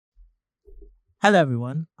Hello,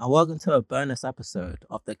 everyone, and welcome to a bonus episode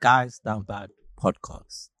of the Guys Down Bad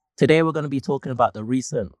podcast. Today, we're going to be talking about the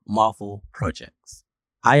recent Marvel projects.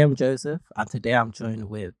 I am Joseph, and today I'm joined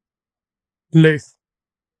with Luth.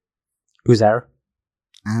 Uzair.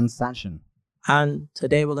 And Sachin. And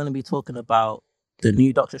today, we're going to be talking about the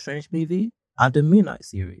new Doctor Strange movie and the Moon Knight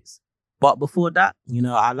series. But before that,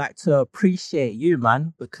 I'd like to appreciate you,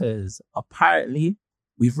 man, because apparently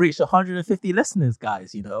we've reached 150 listeners,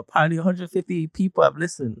 guys. Apparently 150 people have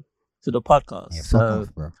listened to the podcast. Yeah, fuck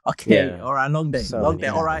off, bro. Okay, Yeah. all right, long day. So,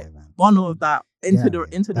 All right. man. One of that into the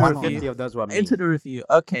review. 150 of those were me. Into the review.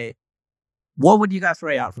 Okay. What would you guys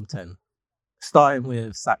rate out from 10? Starting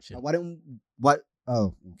with Sachin. Okay.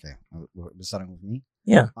 We're starting with me.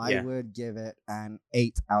 Yeah. I would give it an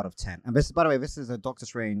 8 out of 10. And this, by the way, this is a Doctor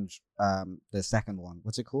Strange, the second one.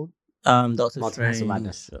 What's it called? Doctor Multiverse of Strange.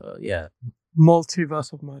 Madness. Yeah.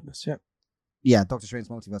 Multiverse of Madness, yeah. Yeah, Doctor Strange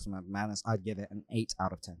Multiverse of Madness. I'd give it an 8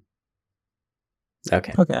 out of 10.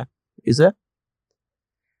 Okay. Is it?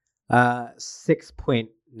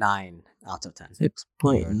 6.9 out of 10.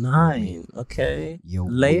 6.9. Okay.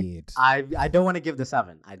 You're Late. weird. I don't want to give the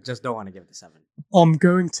 7. I just don't want to give the 7. I'm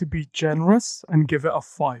going to be generous and give it a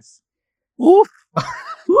 5. Oof.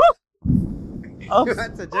 Oh,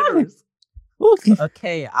 That's a generous. oof.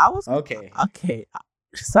 Okay. Okay. Okay.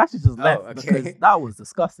 Sachin just left okay. because that was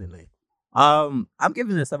disgustingly. I'm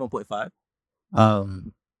giving it a 7.5.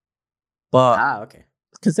 But Okay.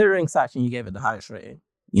 considering Sachin, you gave it the highest rating.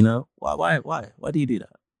 Why do you do that?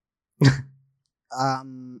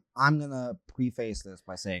 I'm gonna preface this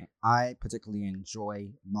by saying I particularly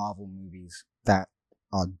enjoy Marvel movies that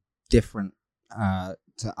are different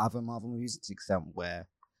to other Marvel movies to the extent where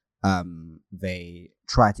they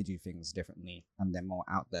try to do things differently and they're more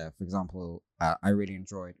out there. For example, I really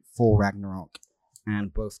enjoyed Thor Ragnarok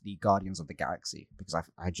and both the Guardians of the Galaxy because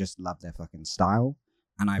I just love their fucking style.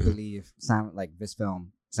 And I believe Sam Raimi's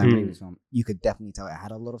film, you could definitely tell it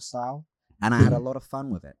had a lot of style and I had a lot of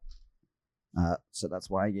fun with it. So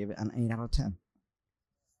that's why I gave it an 8 out of 10.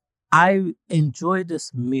 I enjoyed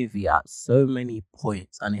this movie at so many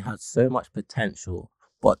points and it had so much potential.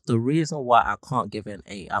 But the reason why I can't give it an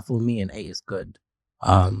 8, and for me an 8 is good.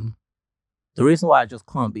 The reason why I just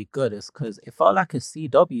can't be good is because it felt like a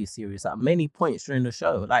CW series at many points during the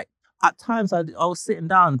show. Like at times I was sitting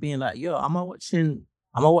down being like, yo, am I watching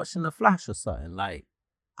The Flash or something? Like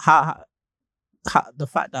how the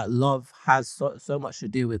fact that love has so much to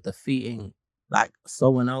do with defeating like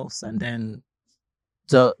someone else, and then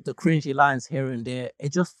the cringy lines here and there,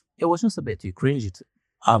 it was just a bit too cringy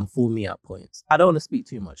for me at points. I don't want to speak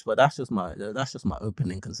too much, but that's just my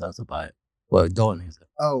opening concerns about it. Well, Dawn is it?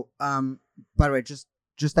 Oh, by the way, just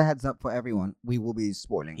a heads up for everyone, we will be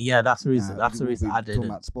spoiling. Yeah, that's the reason. That's the we will reason be I didn't.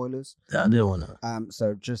 talking about spoilers. I didn't want to.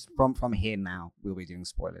 So just from here now, we'll be doing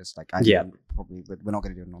spoilers. Probably, but we're not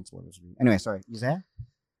going to do a non-spoilers review. Anyway, sorry, you there?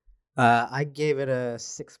 I gave it a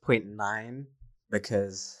 6.9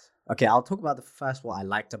 because I'll talk about the first what I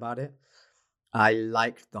liked about it. I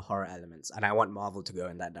liked the horror elements, and I want Marvel to go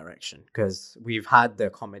in that direction because we've had the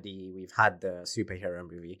comedy, we've had the superhero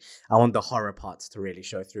movie. I want the horror parts to really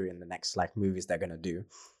show through in the next movies they're gonna do.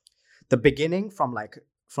 The beginning, from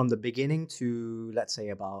the beginning to let's say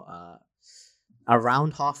about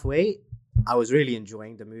around halfway, I was really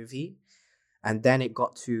enjoying the movie, and then it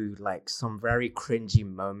got to some very cringy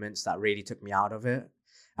moments that really took me out of it.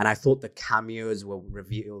 And I thought the cameos were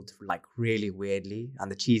revealed really weirdly, and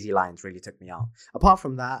the cheesy lines really took me out. Apart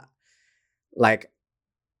from that,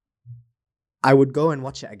 I would go and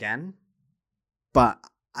watch it again, but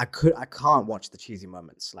I can't watch the cheesy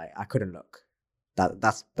moments. I couldn't look.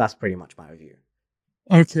 That's pretty much my review.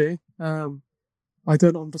 Okay. I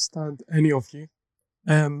don't understand any of you.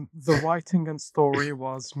 The writing and story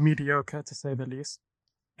was mediocre to say the least.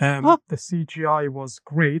 The CGI was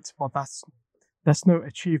great, but that's no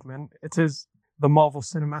achievement. It is the Marvel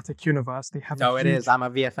Cinematic Universe. They have it is. I'm a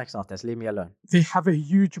VFX artist. Leave me alone. They have a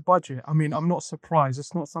huge budget. I mean, I'm not surprised.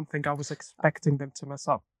 It's not something I was expecting them to mess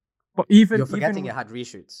up. But You're forgetting it had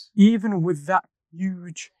reshoots. Even with that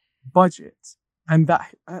huge budget and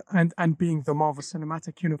that and being the Marvel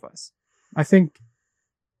Cinematic Universe, I think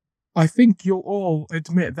you'll all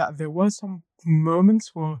admit that there were some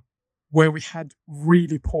moments where we had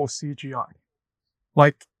really poor CGI,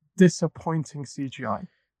 disappointing CGI.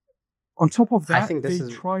 On top of that, they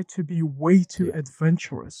try to be way too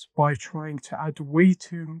adventurous by trying to add way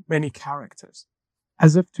too many characters,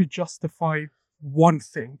 as if to justify one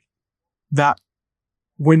thing, that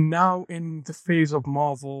we're now in the phase of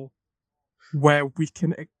Marvel where we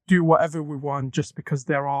can do whatever we want just because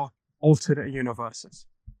there are alternate universes.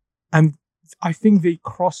 And I think they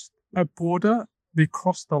crossed a border they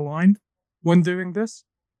crossed the line when doing this.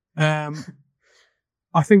 I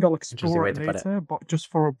think I'll explore it later, but just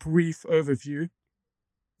for a brief overview,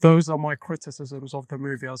 those are my criticisms of the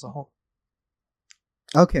movie as a whole.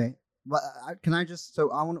 Okay, but can I just? So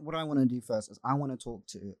what I want to do first is I want to talk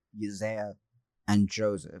to Isaiah and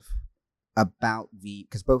Joseph about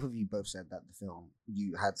because both of you both said that the film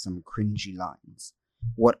you had some cringy lines.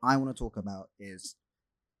 What I want to talk about is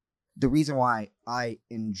the reason why I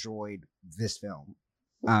enjoyed this film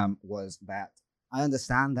was that I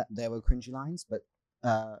understand that there were cringy lines, but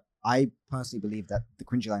I personally believe that the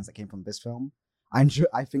cringy lines that came from this film, I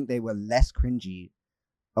think they were less cringy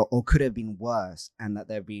or could have been worse, and that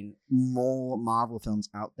there have been more Marvel films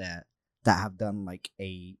out there that have done like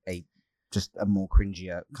a just a more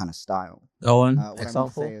cringier kind of style. Go on, what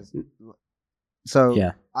example. I want to say is, so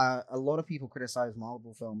yeah, a lot of people criticize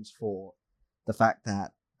Marvel films for the fact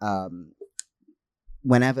that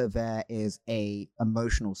whenever there is a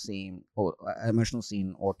emotional scene or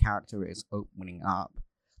a character is opening up,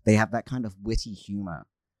 they have that kind of witty humor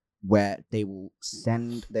where they'll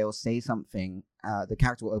say something, the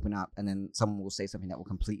character will open up and then someone will say something that will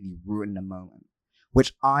completely ruin the moment,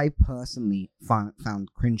 which I personally found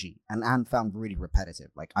cringy and found really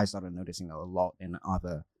repetitive. Like, I started noticing it a lot in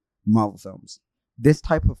other Marvel films. This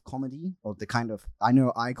type of comedy, or the kind of, I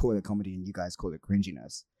know I call it comedy and you guys call it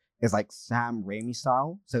cringiness, is like Sam Raimi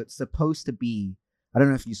style. So it's supposed to be, I don't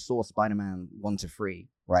know if you saw Spider-Man 1 to 3,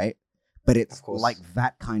 right? But it's like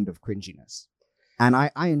that kind of cringiness. And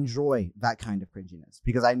I enjoy that kind of cringiness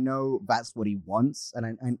because I know that's what he wants, and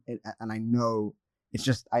I know it's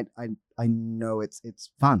just I know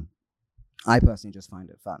it's fun. I personally just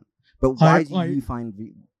find it fun. But why do you find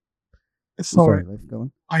the? Sorry, go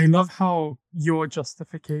on. I love how your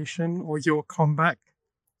justification or your comeback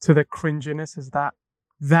to the cringiness is that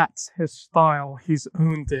that's his style. He's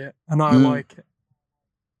owned it, and I like it.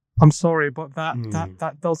 I'm sorry, but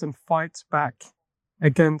that doesn't fight back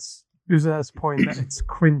against Uzer's point that it's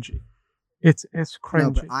cringy. It's cringy.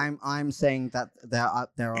 No, but I'm saying that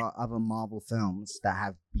there are other Marvel films that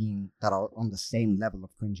are on the same level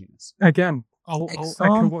of cringiness. Again, I'll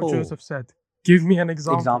echo what Joseph said. Give me an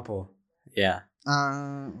example. Yeah.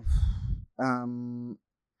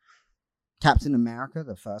 Captain America,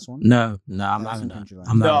 the first one. No, I'm not having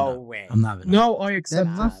that. No way. I'm not having that. No, I accept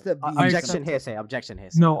it. Objection hearsay.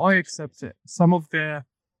 No, I accept it. Some of their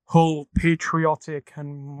whole patriotic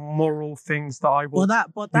and moral things that I will.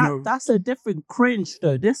 That's a different cringe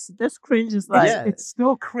though. This cringe is like it's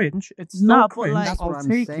still cringe. It's still cringe. Like, I'll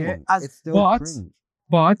take it as it's still cringe.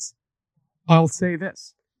 But I'll say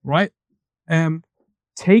this, right?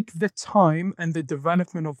 Take the time and the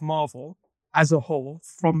development of Marvel as a whole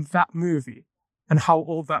from that movie and how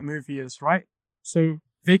old that movie is, right? So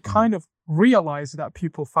they kind of realized that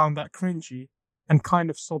people found that cringy and kind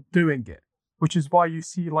of stopped doing it, which is why you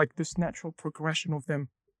see like this natural progression of them,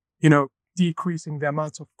 decreasing the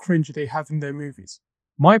amount of cringe they have in their movies.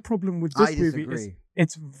 My problem with this movie is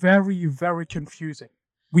it's very, very confusing.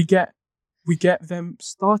 We get them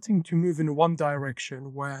starting to move in one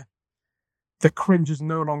direction where the cringe is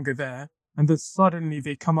no longer there, and then suddenly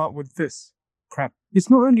they come out with this crap. It's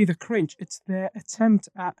not only the cringe, it's their attempt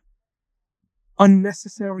at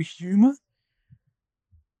unnecessary humor.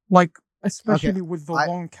 Like, especially with the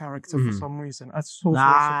Wong character for some reason. Wong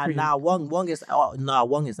is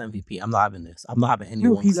MVP. I'm not having this. I'm not having any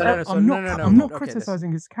Wong. I'm not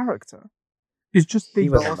criticizing his character. It's just they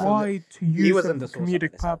tried to use him for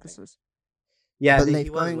comedic purposes. Yeah, but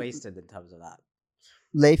he was wasted in terms of that.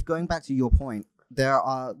 Leif, going back to your point, there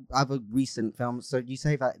are other recent films. So you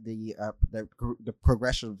say that the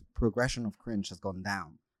progression of cringe has gone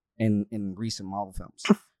down in recent Marvel films.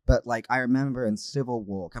 But like I remember in Civil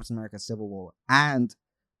War, Captain America: Civil War, and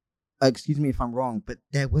excuse me if I'm wrong, but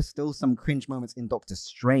there was still some cringe moments in Doctor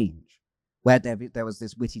Strange where there was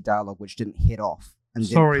this witty dialogue which didn't hit off and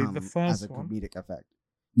didn't come as a comedic effect.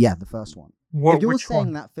 Yeah, the first one. If you're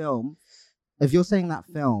saying that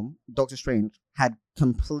film, Doctor Strange had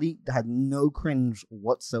no cringe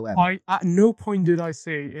whatsoever. At no point did I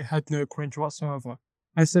say it had no cringe whatsoever.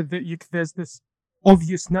 I said that there's this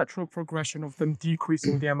obvious natural progression of them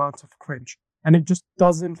decreasing the amount of cringe, and it just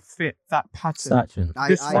doesn't fit that pattern.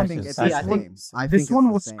 This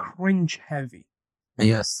one was cringe heavy.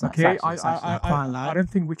 Yes. Okay, I don't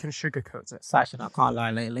think we can sugarcoat it. Sachin, I can't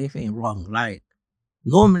lie. Leif ain't wrong. Like,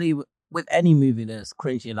 normally with any movie, there's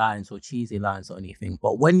cringy lines or cheesy lines or anything.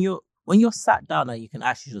 But when you're sat down and you can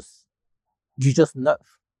actually just know.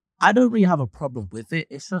 I don't really have a problem with it.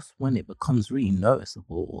 It's just when it becomes really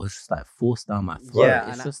noticeable or it's just like forced down my throat.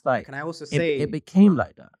 Yeah, it's just like, can I also say it became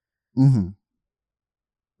like that. Mm-hmm.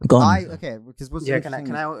 Go on. Okay, because what's Yeah, interesting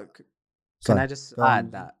can I just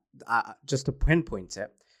add that just to pinpoint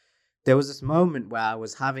it? There was this moment where I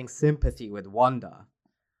was having sympathy with Wanda,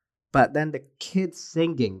 but then the kids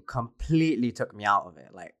singing completely took me out of it.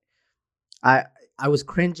 Like I was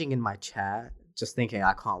cringing in my chair, just thinking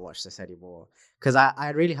I can't watch this anymore, because I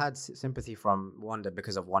really had sympathy from Wanda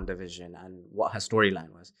because of WandaVision and what her storyline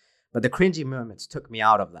was. But the cringy moments took me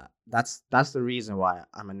out of that. That's the reason why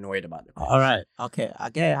I'm annoyed about the cringe. All right, okay, I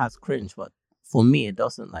get it has cringe, but for me, it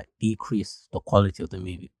doesn't like decrease the quality of the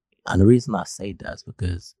movie. And the reason I say that is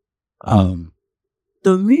because, the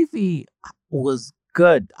movie was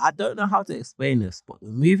good. I don't know how to explain this, but the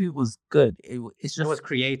movie was good. It was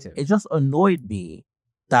creative. It just annoyed me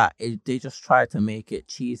that they just tried to make it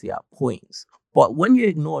cheesy at points. But when you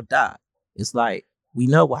ignore that, it's like, we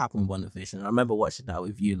know what happened with WandaVision. I remember watching that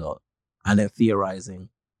with you lot and then theorizing.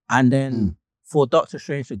 And then for Doctor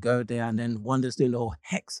Strange to go there and then Wanda's doing the whole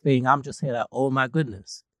hex thing, I'm just here like, oh my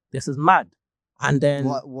goodness, this is mad. And then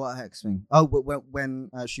what hex thing? Oh, when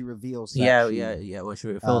she reveals. Yeah. When she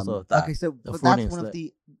reveals all of that. Okay, so but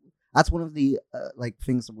that's one of the like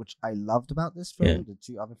things which I loved about this film. Yeah. The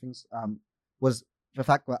two other things was the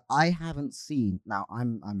fact that I haven't seen. Now I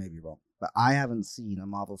may be wrong, but I haven't seen a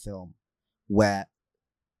Marvel film where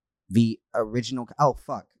the original. Oh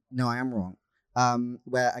fuck! No, I am wrong.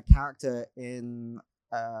 Where a character in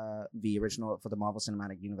the original for the Marvel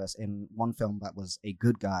Cinematic Universe in one film that was a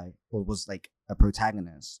good guy or was like a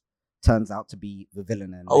protagonist turns out to be the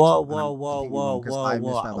villain. And whoa!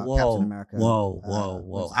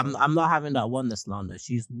 I'm not having that one, slander.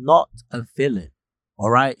 She's not a villain. All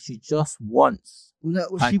right, she just wants. No,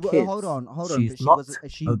 hold on. She's not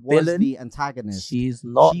she was the antagonist. She's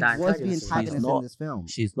not. She was the antagonist in this film.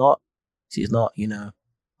 She's not. You know.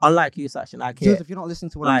 Unlike you, Sachin, Joseph, you're not listening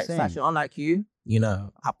to what I'm saying. Sachin, unlike you, you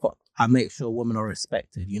know, I make sure women are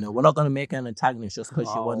respected. You know, we're not gonna make her an antagonist just because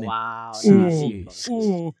she wanted. Wow.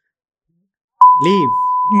 Leave.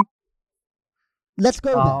 Let's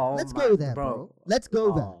go there. Let's go there, bro. Let's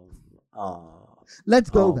go there. Let's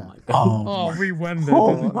go there. We went there.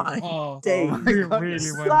 Oh my days. We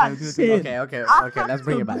really went there. Okay. Let's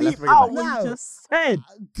bring it back. What you just said.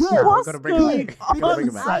 Good. What's going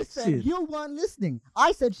on? I said you weren't listening.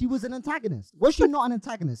 I said she was an antagonist. Was she not an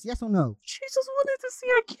antagonist? Yes or no? She just wanted to see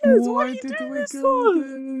her kids. Why are you doing this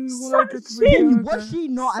on? Was she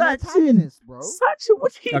not an antagonist, bro? Sachin,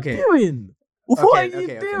 what are you doing? What are you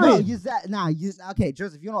doing? Okay,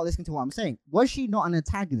 Joseph, you're not listening to what I'm saying. Was she not an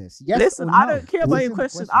antagonist? Yes. Listen, or no? I don't care about your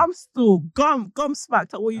question. I'm still gum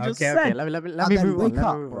smacked at what you just said. Okay, let me move wake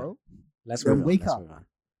on. up, bro. Let's wake up.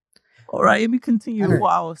 All right, let me continue with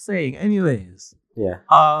what I was saying. Anyways, yeah.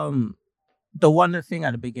 The Wonder thing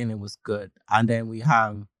at the beginning was good, and then we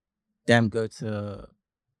have them go to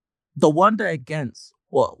the Wonder against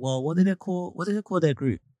what? Well, what did they call their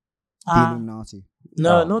group? The Illuminati.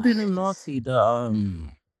 No, not the Illuminati.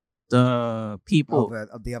 The people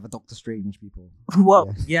of the other Doctor Strange people.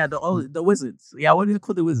 Well, yeah, the wizards. Yeah, what do they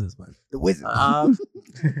call the wizards, man? The wizards.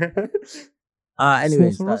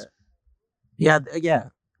 Anyways, yeah.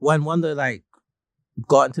 When Wanda like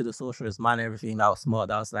got into the sorcerer's mind and everything, that was smart.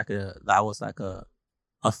 That was like a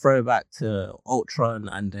throwback to Ultron,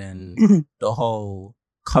 and then the whole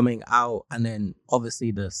coming out, and then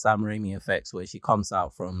obviously the Sam Raimi effects where she comes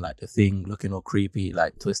out from like the thing looking all creepy,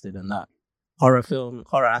 like twisted, and that horror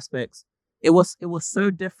aspects. It was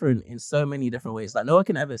so different in so many different ways. Like no one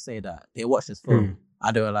can ever say that they watched this film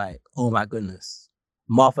and they were like, oh my goodness,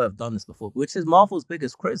 Marvel have done this before, which is Marvel's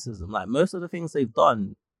biggest criticism. Like most of the things they've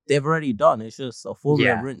done, they've already done. It's just a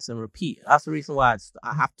formula, rinse and repeat. That's the reason why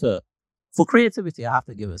I have to, for creativity, I have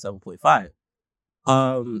to give it 7.5.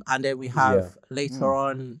 And then we have later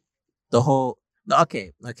on the whole.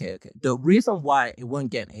 Okay. The reason why it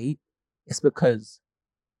won't get an 8 is because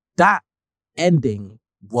that ending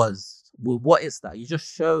was. Well, what is that? You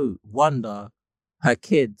just show Wanda, her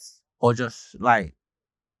kids, or just like,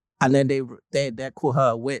 and then they call her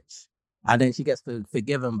a witch, and then she gets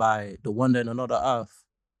forgiven by the Wanda in another Earth,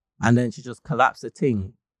 and then she just collapsed the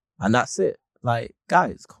thing, and that's it. Like,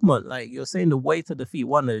 guys, come on! Like, you're saying the way to defeat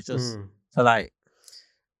Wanda is just to like.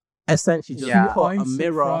 Essentially, just put a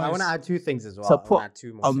mirror. I want to add two things as well. To put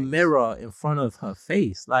a mirror in front of her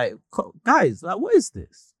face. Like, guys, like, what is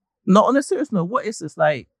this? Not on a serious note, what is this?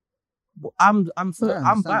 Like, I'm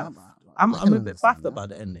baffed. I'm a bit baffed about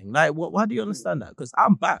the ending. Like, why do you understand that? Because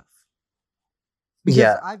I'm baffed.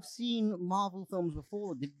 Because I've seen Marvel films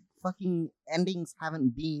before. The fucking endings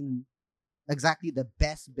haven't been exactly the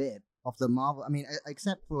best bit of the Marvel. I mean,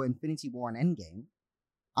 except for Infinity War and Endgame.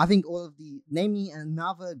 I think name me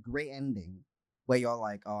another great ending where you're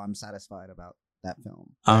like, oh, I'm satisfied about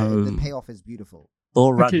film. The payoff is beautiful.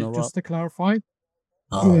 Thor Ragnarok. Just to clarify,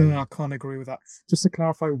 I can't agree with that. Just to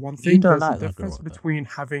clarify one thing, there's a difference between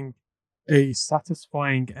having a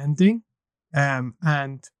satisfying ending and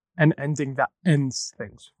an ending that ends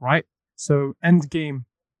things, right? So Endgame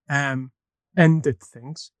ended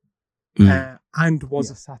things and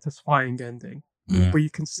was a satisfying ending. But you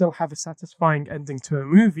can still have a satisfying ending to a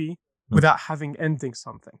movie without having ending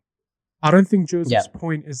something. I don't think Joseph's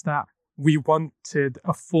point is that we wanted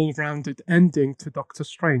a full-rounded ending to Doctor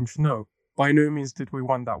Strange. No, by no means did we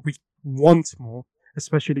want that. We want more,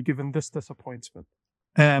 especially given this disappointment.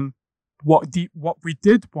 What we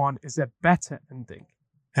did want is a better ending.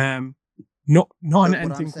 Not an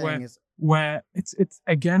ending where it's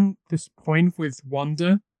again this point with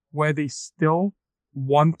Wanda where they still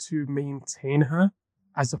want to maintain her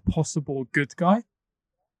as a possible good guy.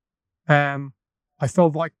 I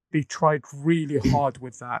felt like they tried really hard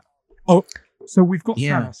with that. Oh, so we've got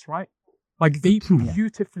Thanos, right? Like they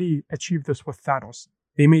beautifully achieved this with Thanos.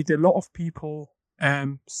 They made a lot of people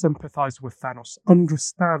sympathize with Thanos,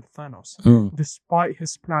 understand Thanos, despite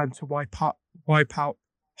his plan to wipe out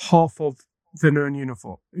half of the known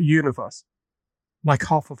universe, like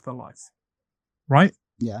half of the life, right?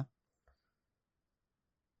 Yeah.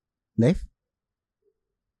 Leif?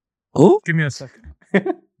 Oh, give me a second.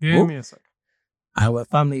 Give me a second. Our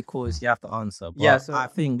family calls, you have to answer. But I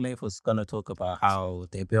think Leif was gonna talk about how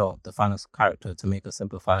they built the Thanos character to make us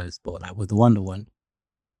sympathize, but like with the Wonder One,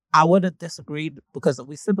 I would have disagreed because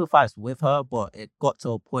we sympathized with her, but it got to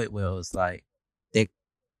a point where it was like they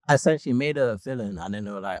essentially made her a villain, and then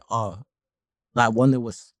they were like, oh, like Wanda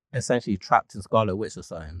was essentially trapped in Scarlet Witch or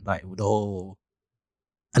something, like with the whole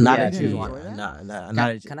analogy.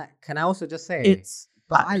 Analogy. Can I also just say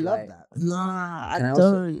I love that. Nah, I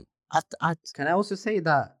don't. Can I also say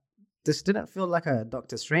that this didn't feel like a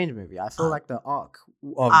Doctor Strange movie? I feel like the arc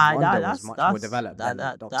of Wanda was much more developed than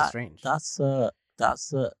Doctor Strange.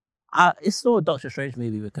 It's still a Doctor Strange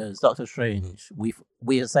movie because Doctor Strange,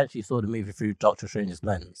 we essentially saw the movie through Doctor Strange's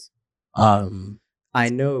lens. I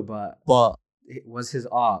know, but it was his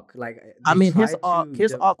arc. Like his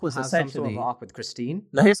arc was essentially some sort of arc with Christine.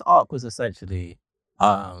 No, his arc was essentially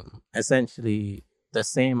the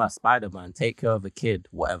same as Spider-Man, take care of a kid,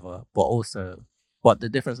 whatever. But the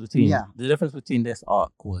difference between this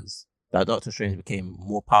arc was that Doctor Strange became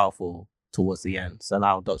more powerful towards the end. So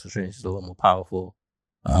now Doctor Strange is a lot more powerful.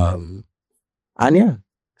 And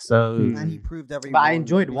he proved everyone. But I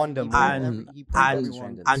enjoyed Wonder more. And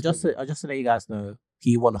just to let you guys know,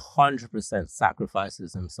 he 100%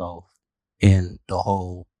 sacrifices himself in the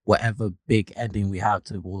whole whatever big ending we have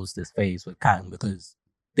towards this phase with Kang, because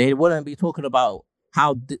they wouldn't be talking about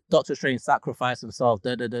how Doctor Strange sacrificed himself,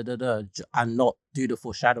 and not do the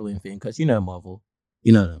foreshadowing thing, because you know Marvel,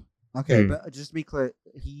 you know them. Okay, but just to be clear,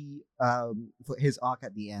 he for his arc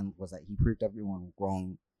at the end was that he proved everyone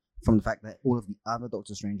wrong from the fact that all of the other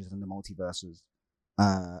Doctor Strangers in the multiverses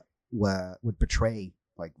would betray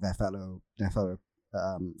like their fellow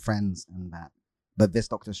friends and that. But this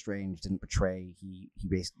Doctor Strange didn't betray. He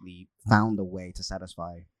basically found a way to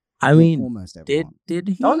satisfy. I mean, almost everyone. Did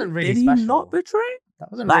he? That wasn't really did special. He not betray?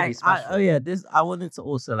 That wasn't really special. I wanted to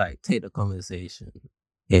also like take the conversation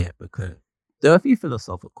here because there are a few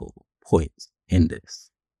philosophical points in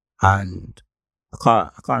this, and I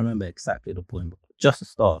can't remember exactly the point, but just to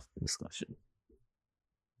start off the discussion,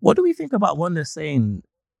 what do we think about Wanda saying,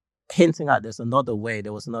 hinting at there was another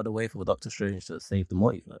way for Doctor Strange to save the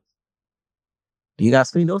multiverse? Do you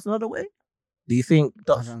guys think there was another way? Do you think I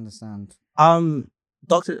don't understand.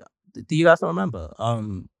 Do you guys not remember?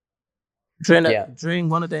 During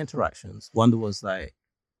one of the interactions, Wanda was like,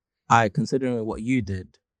 considering what you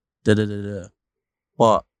did,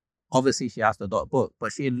 but obviously she asked the book,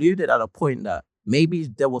 but she alluded at a point that maybe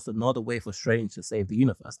there was another way for Strange to save the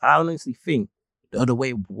universe. I honestly think the other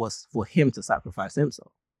way was for him to sacrifice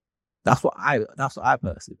himself. That's what I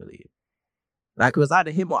personally believe. Like it was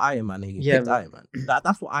either him or Iron Man, and he picked Iron Man.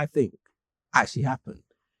 That's what I think actually happened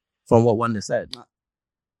from what Wanda said.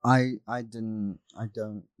 I don't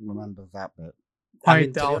remember that bit. I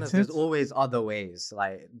mean, to be honest, there's always other ways.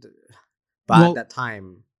 But at that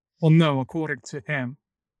time, well, no. According to him,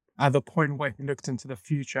 at the point where he looked into the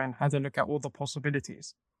future and had a look at all the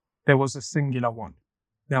possibilities, there was a singular one.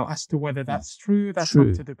 Now, as to whether that's true, that's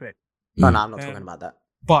up to debate. No, I'm not talking about that.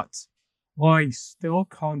 But I still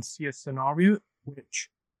can't see a scenario which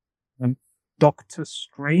Doctor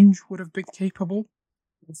Strange would have been capable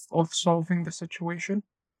of solving the situation,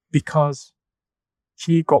 because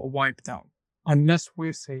he got wiped out. Unless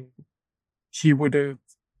we're saying he would have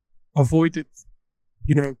avoided,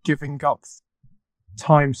 giving up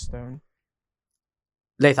Time Stone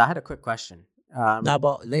Lath, I had a quick question. No,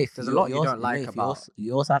 but Leif, there's a lot you don't like Leif, about.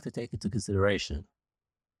 You also have to take into consideration.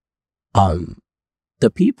 The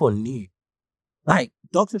people knew, like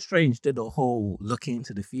Doctor Strange did a whole looking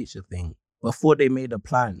into the future thing before they made a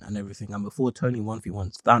plan and everything, and before Tony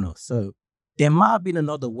 1v1 Thanos. So there might have been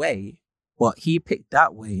another way, but he picked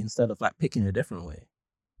that way instead of like picking a different way.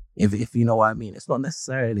 If you know what I mean, it's not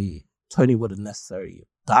necessarily Tony would have necessarily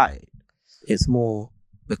died. It's more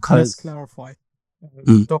because. Let's clarify.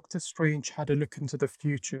 Doctor Strange had a look into the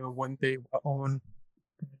future when they were on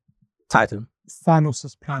Titan.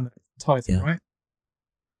 Thanos' planet, Titan, right?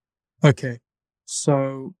 Okay,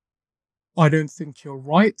 so I don't think you're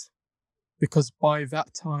right, because by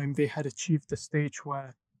that time they had achieved the stage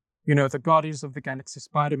where, the Guardians of the Galaxy,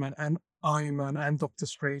 Spider-Man and Iron Man and Doctor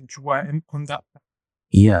Strange were on that.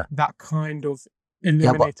 Yeah. That kind of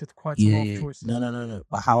eliminated quite a lot of choices. No.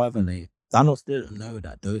 But however, Thanos didn't know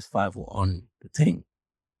that those 5 were on the thing.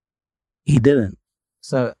 He didn't.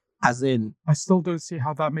 So, as in... I still don't see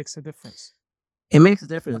how that makes a difference. It makes a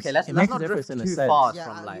difference. Okay, let's not drift too far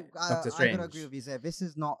from Doctor Strange. I gotta agree with you there. This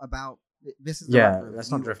is not about... This is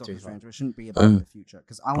let's not drift too far. It shouldn't be about the future.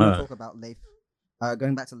 Because I want to talk about Leif...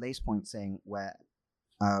 going back to Leif's point saying where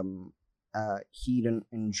he didn't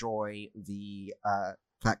enjoy the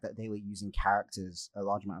fact that they were using characters, a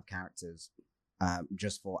large amount of characters,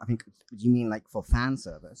 just for, I think you mean like for fan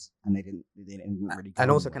service, and they didn't really. And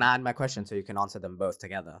also, can I add my question so you can answer them both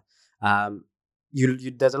together?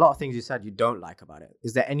 There's a lot of things you said you don't like about it.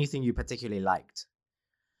 Is there anything you particularly liked?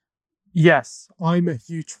 Yes, I'm a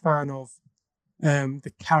huge fan of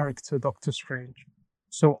the character Doctor Strange,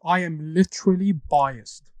 so I am literally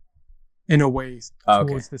biased in a way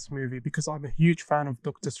towards this movie because I'm a huge fan of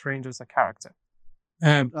Doctor Strange as a character.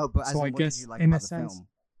 So I guess in a sense,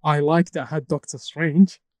 I liked that I had Doctor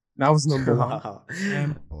Strange. That was number one.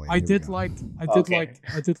 I did like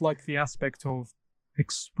the aspect of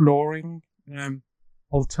exploring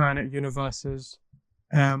alternate universes.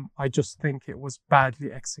 I just think it was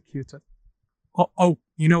badly executed. Oh,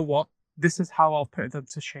 you know what? This is how I'll put them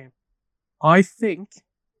to shame. I think,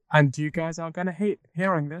 and you guys are gonna hate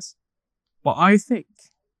hearing this, but I think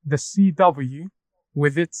the CW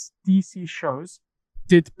with its DC shows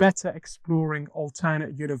did better exploring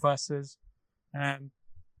alternate universes than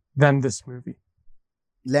this movie.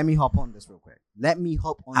 Let me hop on this real quick.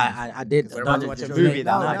 I did. Watch a movie.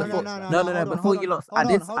 No. Before you lost, I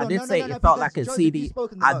did say it felt like a CD.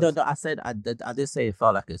 I did say it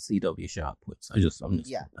felt like a CW show outputs.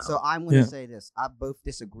 So I'm going to say this. I both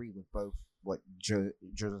disagree with both what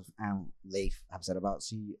Joseph and Leif have said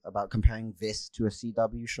about comparing this to a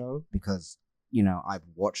CW show because I've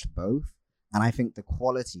watched both. And I think the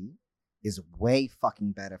quality is way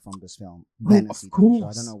fucking better from this film than a CW show.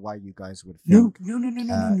 I don't know why you guys would think. No.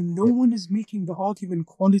 No one is making the argument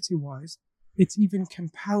quality-wise. It's even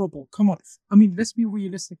comparable. Come on. I mean, let's be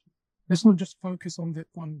realistic. Let's not just focus on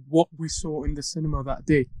what we saw in the cinema that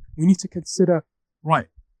day. We need to consider,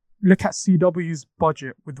 look at CW's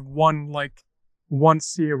budget with one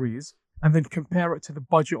series and then compare it to the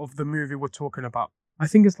budget of the movie we're talking about. I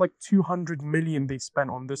think it's like 200 million they spent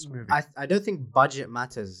on this movie. I don't think budget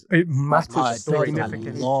matters. It matters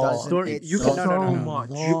significantly.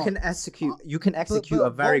 You can execute a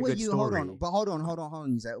very good story. Hold on.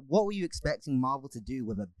 What were you expecting Marvel to do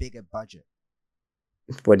with a bigger budget?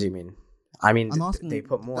 What do you mean? I mean, they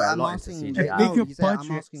put more a lot into CGI. A bigger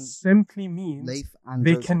budget simply means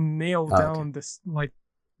they can nail down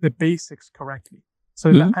the basics correctly.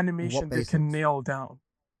 So the animation they can nail down,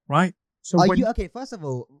 right? So first of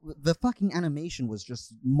all, the fucking animation was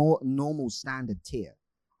just more normal standard tier.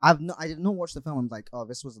 I did not watch the film. I'm like, oh,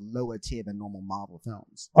 this was lower tier than normal Marvel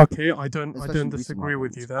films. Okay, I don't disagree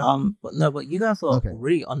with you there. But you guys are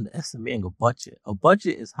really underestimating a budget. A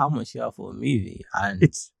budget is how much you have for a movie, and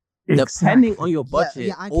it's depending on your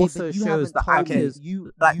budget also shows the actors.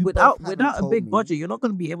 Without a big budget, you're not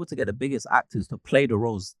going to be able to get the biggest actors to play the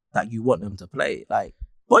roles that you want them to play. Like.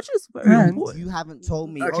 Budget's very important. You haven't told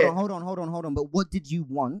me. Okay. Hold on. But what did you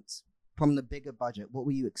want from the bigger budget? What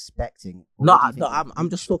were you expecting? I'm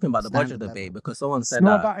just talking about the budget debate because someone said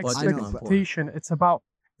that. It's not about expectation. It's about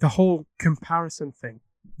the whole comparison thing.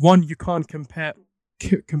 One, you can't compare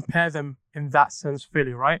them in that sense,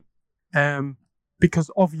 really, right? Because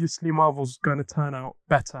obviously Marvel's going to turn out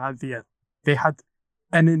better at the end. They had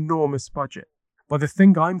an enormous budget, but the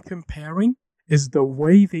thing I'm comparing is the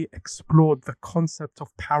way they explored the concept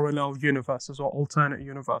of parallel universes or alternate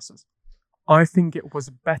universes. I think it was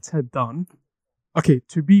better done. Okay,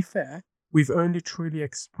 to be fair, we've only truly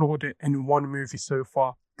explored it in one movie so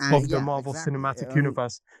far, of the Marvel Cinematic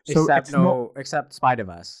Universe. So except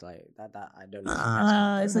Spider-Verse, like that. I don't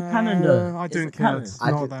know. It's a canon though. I don't care. It's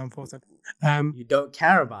not that important. You don't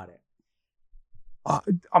care about it.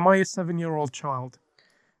 Am I a 7-year-old child?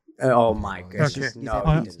 Oh my goodness! Okay. No,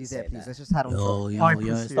 please. Let's just head on.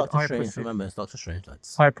 It's Doctor Strange. Remember, it's Doctor Strange.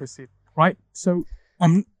 I proceed. Right. So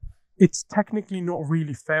it's technically not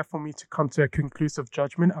really fair for me to come to a conclusive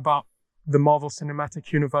judgment about the Marvel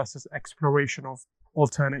Cinematic Universe's exploration of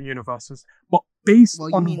alternate universes, but based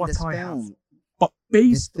on what I have,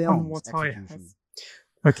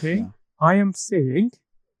 okay, yeah. I am saying,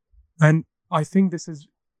 and I think this is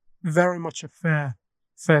very much a fair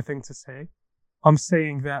thing to say. I'm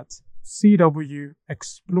saying that CW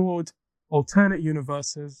explored alternate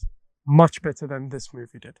universes much better than this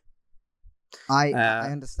movie did. I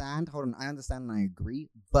understand. Hold on, I understand and I agree,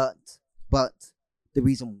 but the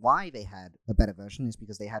reason why they had a better version is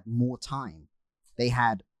because they had more time. They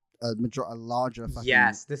had a larger fucking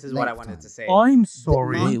Yes, this is what I wanted to say. I'm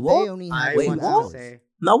sorry. Wait, what? Now,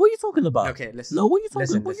 what are you talking about? Okay, listen. No, what are you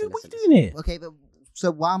talking about? What are you doing here? Okay, but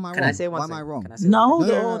so why am I wrong? Can I say one why thing? am I wrong? No,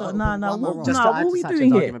 what are we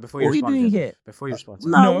doing here? What are we doing here? Before you respond.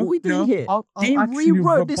 No, what are we doing here? They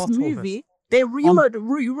rewrote this movie. They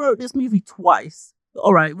rewrote this movie twice.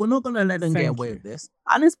 All right, we're not gonna let them get away with this.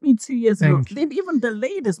 And it's been 2 years ago. They didn't even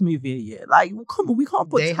delay this movie a year. Like, come on, we can't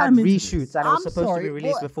put time into this. They had reshoots and it was supposed to be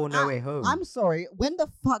released before No Way Home. I'm sorry. When the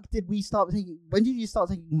fuck did we start taking? When did you start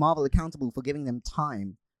taking Marvel accountable for giving them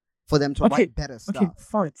time for them to write better stuff? Okay,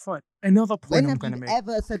 fine. Another point I'm gonna make. When have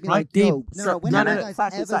you ever said right, no?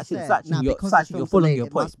 Sachin, you're following your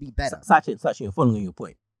point. Sachin, you're following your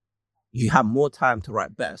point. You have more time to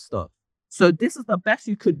write better stuff. So this is the best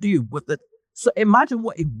you could do with the. So imagine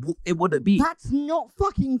what it would have been. That's not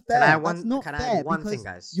fucking fair. That's not fair. Can I add one thing,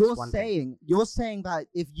 guys? You're saying that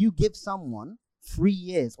if you give someone 3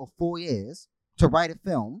 years or 4 years to write a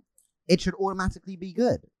film, it should automatically be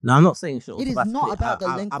good. No, I'm not saying it should. It is not about the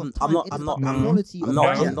length of time. I'm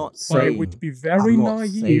not saying. But it would be very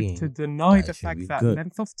naive to deny the fact that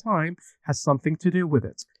length of time has something to do with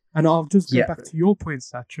it. And I'll just go back to your point,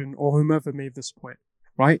 Sachin, or whomever made this point,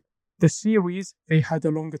 right? The series, they had a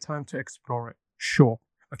longer time to explore it. Sure.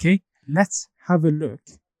 Okay? Let's have a look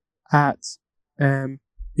at,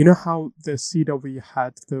 you know how the CW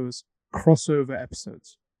had those crossover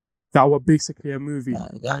episodes that were basically a movie?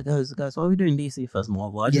 Guys, what are we doing DC first,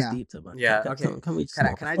 Marvel? I just deeped it, man. Yeah,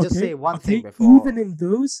 Can I just say one thing before? Even in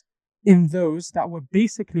those that were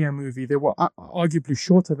basically a movie, they were arguably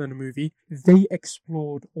shorter than a movie, they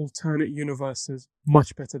explored alternate universes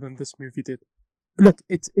much better than this movie did. Look,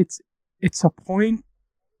 it's a point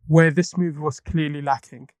where this movie was clearly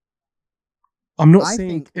lacking. I'm not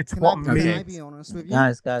saying it's what made. Can I be honest with you?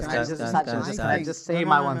 Guys. Can I just say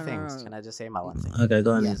my one thing? Can I just say my one thing? Okay,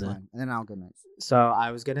 go on, Lisa. And then I'll go next. So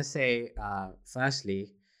I was gonna say,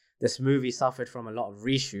 firstly, this movie suffered from a lot of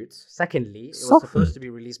reshoots. Secondly, it was supposed to be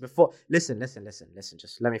released before. Listen.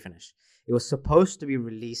 Just let me finish. It was supposed to be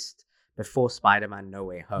released before Spider-Man: No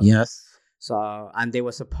Way Home. Yes. So, and they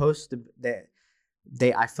were supposed to.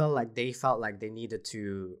 I felt like they needed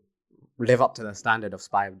to live up to the standard of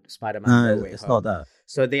Spider-Man. No Way it's Home. Not that.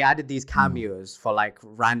 So they added these cameos for like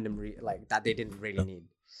random that they didn't really need.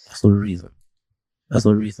 That's the reason. That's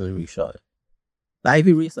the reason they reshot it. Like if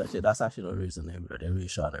you research it, that's actually the reason they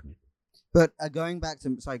reshot it. But going back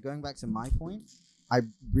to my point, I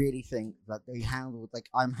really think that they handled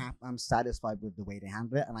I'm satisfied with the way they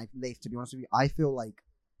handled it, and to be honest with you, I feel like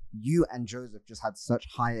you and Joseph just had such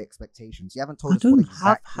high expectations. You haven't told us what exactly. I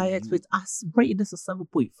don't have high expectations. I rated this a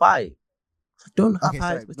 7.5. I don't have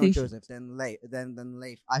high expectations. Not Joseph, then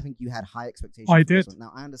Leif. I think you had high expectations. I did.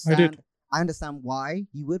 Now I understand. I understand why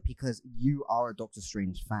you would, because you are a Doctor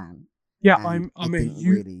Strange fan. Yeah, I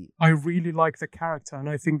really like the character, and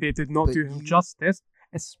I think they did not do him justice,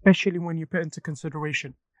 especially when you put into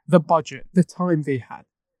consideration the budget, the time they had,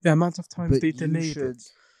 the amount of time they delayed it.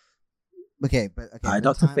 Okay.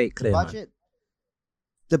 Dr. Fate Clear.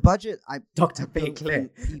 The budget. Dr. Fate Clear.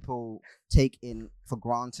 People take in for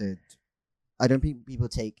granted. I don't think people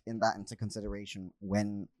take that into consideration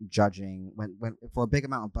when judging. When for a big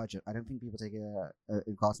amount of budget, I don't think people take it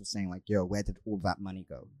in class of saying like, "Yo, where did all that money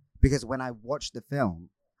go?" Because when I watched the film,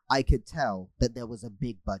 I could tell that there was a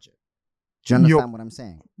big budget. Do you understand what I'm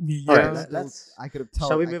saying? Yeah. I could have told.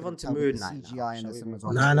 Shall we move on to Moon Knight?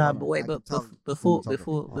 Nah, but wait, but before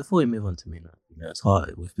we move on to Moon Knight, it's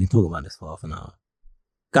hard. We've been talking about this for half an hour.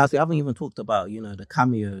 Guys, we haven't even talked about, the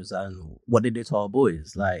cameos and what they did to our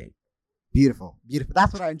boys. Like, beautiful.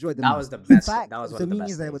 That's what I enjoyed the most. That was the best. That was one of the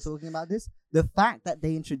best. They were talking about this. The fact that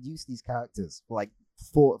they introduced these characters for like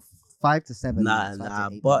 5 to 7 Nah, minutes. 5 nah,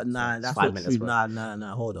 to 8 but minutes, nah, so that's 5 not minutes, true. bro.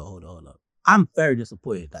 Nah. Hold on. I'm very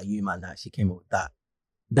disappointed that you man actually came up with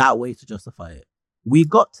that way to justify it. We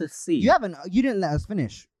got to see. You didn't let us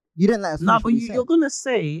finish. You didn't let us finish. Nah, but what we said. you're gonna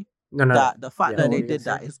say that the fact that they did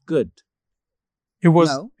that is good. It was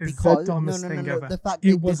because the dumbest thing ever. The fact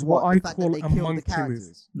it was what I call a monkey move.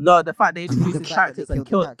 No, the fact they introduced The the fact that characters they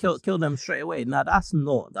and kill them straight away. Nah, that's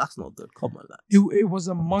not good. Come on, lads. It was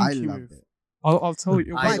a monkey move. it. I'll tell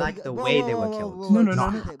you. I like the way they were killed. No.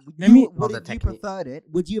 Would you preferred it?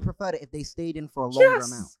 Would you prefer it if they stayed in for a longer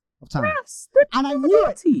amount of time? Yes, and I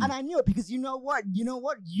knew it because you know what?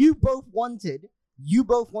 You both wanted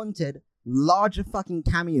larger fucking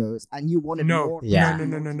cameos, and you wanted more. Yeah.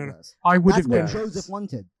 No. I would have been. Joseph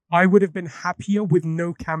wanted. I would have been happier with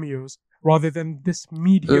no cameos rather than this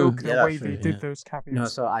mediocre way they did those cameos. No,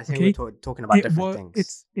 so I think we're talking about different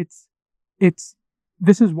things. It's.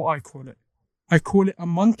 This is what I call it. I call it a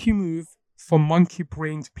monkey move for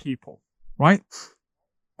monkey-brained people, right?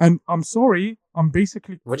 And I'm sorry, I'm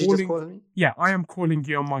basically What did you just call me? Yeah, I am calling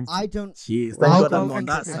you a monkey. I don't. Jeez, I don't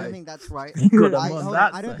think that's right.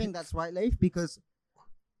 I don't think that's right, Leif, because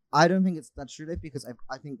I don't think that's true, Leif, because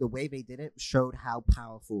I think the way they did it showed how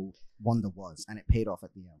powerful Wanda was, and it paid off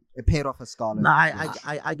at the end. It paid off for Scarlet. Nah,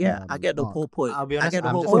 I get the whole point. I'll be honest, I get the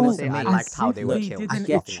I'm whole just gonna point. say I liked how they were They killed. didn't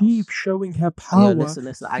achieve showing her power. Yeah,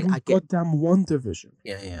 listen. I get goddamn WandaVision.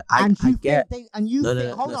 Yeah. And I get.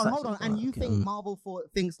 Hold on. And you think Marvel for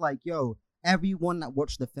things like, everyone that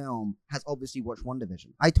watched the film has obviously watched WandaVision.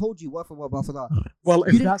 I told you word for word. Well,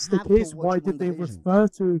 if that's the case, why did they refer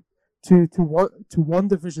to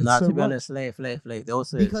WandaVision Nah, so to be much? honest, Leif. They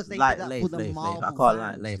also because they like did that Leif. for the Marvel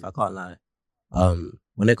I can't lie.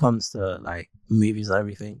 When it comes to like movies and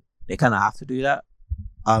everything, they kind of have to do that.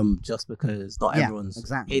 Just because not everyone's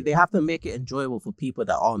exactly. They have to make it enjoyable for people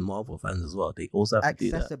that aren't Marvel fans as well. They also have to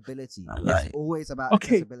do that. Accessibility. Like, it's always about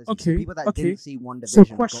accessibility. Okay. So people that didn't see WandaVision.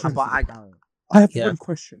 So question. I have one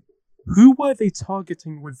question. Who were they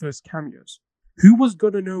targeting with those cameos? Who was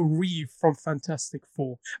gonna know Reeve from Fantastic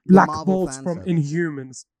Four, Black Bolt from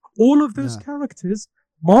Inhumans? All of those characters,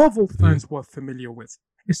 Marvel fans were familiar with.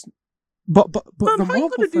 But man, the how Marvel you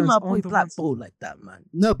gonna do my fans boy aren't the Black ones. Bolt like that, man?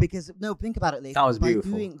 No, think about it, Leif. That was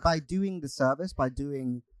beautiful. By doing the service, by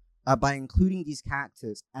including these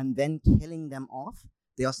characters and then killing them off,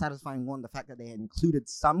 they are satisfying the fact that they had included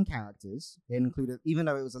some characters. They included, even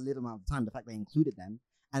though it was a little amount of time, the fact they included them,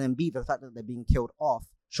 and then B, the fact that they're being killed off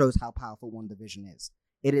shows how powerful WandaVision is.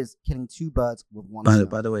 It is killing two birds with one stone.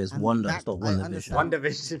 By the way, it's Wanda, it's not WandaVision.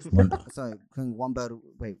 WandaVision. Sorry,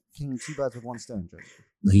 killing two birds with one stone, Joe.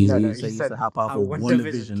 He said how powerful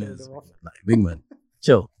WandaVision is. Like, big man,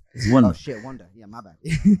 chill. It's Wanda. Oh shit, Wanda. Yeah, my bad.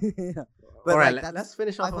 But all right, let's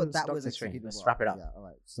finish off on that was Doctor Strange. Let's well. wrap it up. Yeah, all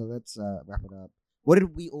right. So let's wrap it up. What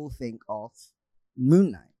did we all think of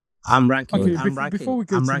Moon Knight? I'm ranking. Okay, before we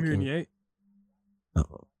go to Moon Knight.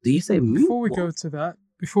 Do you say Moon? Before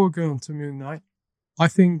we go on to Moon Knight, I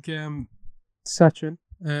think Sachin,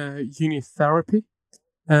 you need therapy.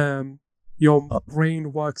 Your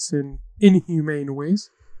brain works in inhumane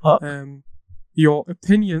ways. Your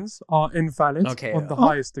opinions are invalid on the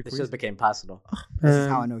highest degree. This just became personal. This is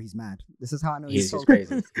how I know he's mad. This is how I know he's so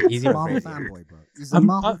crazy. He's a Marvel fanboy, bro. He's a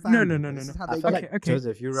Marvel fanboy. No. I feel like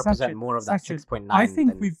Joseph, you represent more of that 6.9. I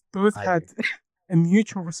think we've both had a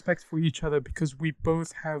mutual respect for each other because we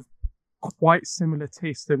both have quite similar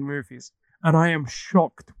taste in movies. And I am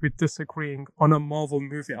shocked with disagreeing on a Marvel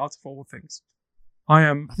movie out of all things.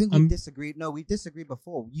 I think we disagreed. No, we disagreed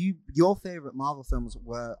before. Your favorite Marvel films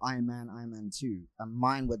were Iron Man 2, and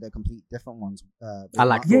mine were the complete different ones. I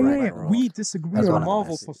like we disagree on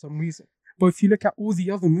Marvel for some reason. But if you look at all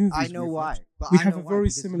the other movies, I know why. We have a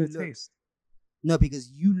very similar taste. No,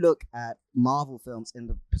 because you look at Marvel films in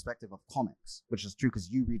the perspective of comics, which is true because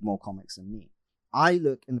you read more comics than me. I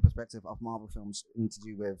look in the perspective of Marvel films to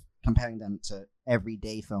do with comparing them to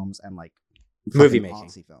everyday films and like movie making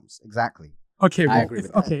films. Exactly. Okay,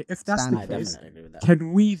 if that's the case,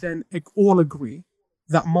 can we then all agree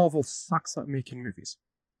that Marvel sucks at making movies?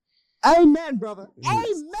 Amen, brother.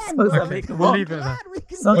 Amen, brother. We'll leave it there.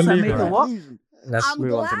 Sucks at making what? Let's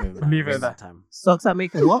move on to movie. Leave it that time. Sucks at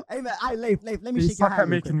making what? Amen. Leif, let me shake suck your hand. At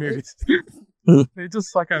making movies. They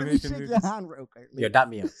just suck at making movies. Shake your hand real quick. Yo, that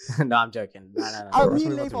me. No, I'm joking. No. Me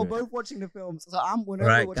and Leif are both watching the films, so I'm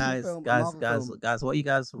whenever watching the film. Guys, what you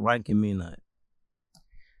guys ranking Moon Knight?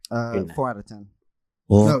 4 out of 10.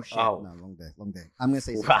 Oh. No, shit. No, long day. I'm going to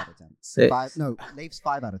say 6 out of 10. 6. Leif's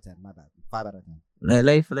 5 out of 10. My bad. 5 out of 10.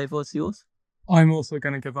 Leif, what's yours? I'm also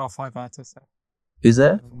going to give our 5 out of 10. Is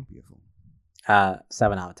there? Beautiful.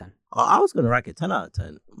 7 out of 10. Oh, I was going to rank it 10 out of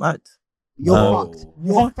 10. Right. You're Oh. fucked.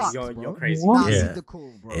 You're fucked. You're bro. crazy. What? Nah, Yeah. leave the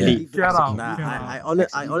call, bro. Yeah. Leave the Get call. out. Nah, Get I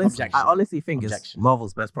out. honestly think it's Objection.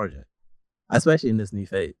 Marvel's best project, especially in this new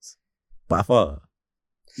phase. By far.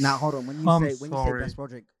 Now hold on. When you I'm say sorry. best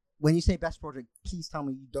project, please tell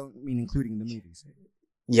me you don't mean including the movies.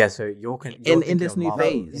 Yeah, so you're In thinking this of new Marvel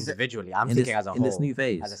phase. individually. I'm In thinking this- as a whole, in this new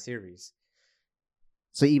phase. as a series.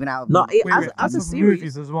 So even out of No, movies- as a of series,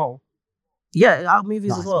 movies as well. yeah, our movies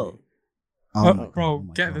Nah, as well. Oh my God, Bro, oh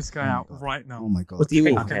my get God, this guy oh my out God. right now. Oh my God. What do you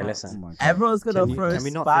mean? Okay, Okay, listen. Oh my God. Everyone's gonna Can we throw not think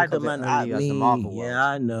of it Spider-Man at only as me. the Marvel world? Yeah,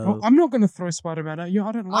 I know. Bro, I'm not gonna throw Spider-Man at you.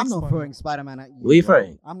 I don't like I'm not Spider-Man. throwing Spider-Man at you. What are you bro.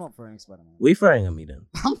 throwing? I'm not throwing Spider-Man. We throwing at me then.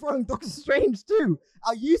 I'm throwing Doctor Strange too.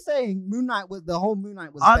 Are you saying Moon Knight was the whole Moon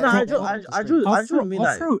Knight was? Oh, better no, I than drew- Doctor I Strange? drew- I'll throw, Moon I'll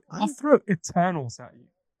Knight. throw, I'll throw Eternals at you.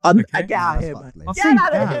 I Okay. get out of That's here, fucked, man. Lee. I'll Get say out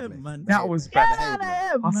of that. here, man. That was Get better. out of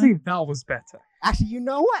here, I'll man. say that was better. Actually, you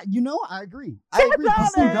know what? I agree. I Get agree. out of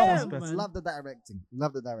See, that here, was better. man. Love the directing.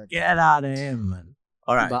 Love the directing. Get out of here, man.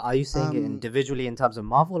 All right. But are you saying it Um, individually in terms of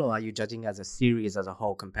Marvel, or are you judging as a series as a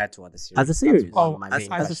whole compared to other series? As a series. That's one of Oh, my as- main as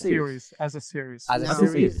a questions. series. As a series. As a No.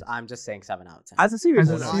 series, I'm just saying 7 out of 10. As a series,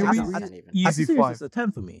 As a no, series, as a- I don't even. as a Easy series, 5. it's a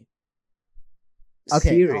 10 for me. Okay,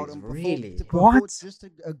 Series, hold on. really? What?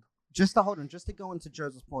 Just to hold on, just to go into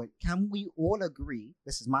Joseph's point, can we all agree?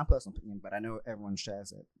 This is my personal opinion, but I know everyone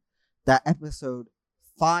shares it. That episode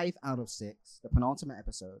 5 out of 6, the penultimate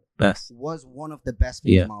episode, Best. was one of the best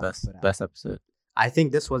things Yeah, Marvel best put out. best episode. I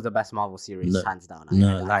think this was the best Marvel series, No, hands down.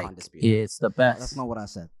 No, I like can't dispute it. it's the No, best. that's not what I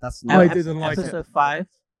said. That's I not. didn't like it. Episode 5.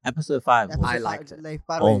 Episode 5. Episode I five- liked it.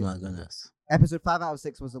 By the Oh way, my goodness. Episode 5 out of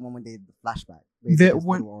 6 was the one when they did the flashback. They The- did this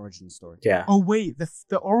when- little origin story. Yeah. Oh wait,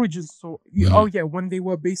 the origin story. Mhm. Oh yeah, when they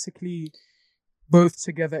were basically both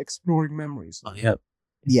together exploring memories. Oh yeah.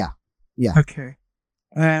 Yeah. Okay.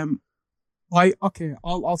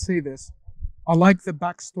 I'll say this. I like the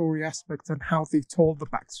backstory aspect and how they told the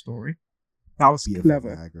backstory. That was Yeah,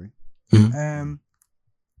 clever. I agree.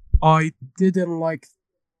 I didn't like.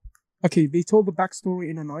 Okay, they told the backstory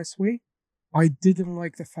in a nice way. I didn't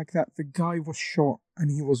like the fact that the guy was shot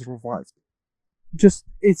and he was revived. Just,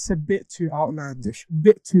 it's a bit too outlandish, a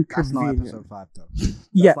bit too That's not convenient. episode 5 though.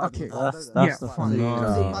 Yeah, That's okay. not That's Yeah, the fine.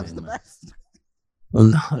 finale, That's the man. best. Oh,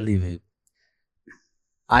 no, leave it.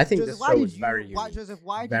 I think Joseph, this show was very unique.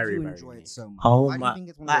 why Very, did you very enjoy unique. it so much? Oh why do my! you think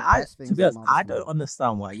it's one of Like, the best things to be that honest, Marvel's I don't made?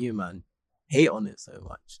 understand why you man hate on it so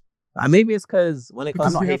much. Like, maybe it's because when it Because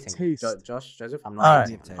comes I'm not you have hating. taste. Josh, Joseph, I'm all not right,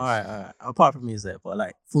 hating. all right. Apart from music, but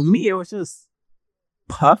like for me, it was just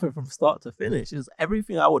perfect from start to finish. It's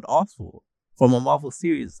everything I would ask for from a Marvel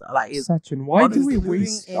series. Like, it's Sachin, why do we honestly,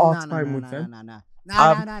 waste Including our in- time with them?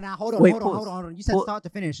 Nah. Hold on, wait, hold on, pause. hold on, hold on. You said Pause. start to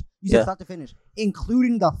finish. You Yeah. said start to finish,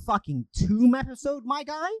 including the fucking Tomb episode, my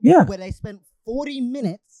guy. Yeah. Where they spent 40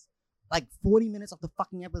 minutes, like 40 minutes of the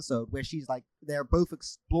fucking episode, where she's like, they're both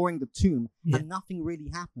exploring the tomb, Yeah. and nothing really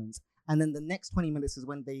happens. And then the next 20 minutes is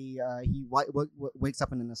when he wakes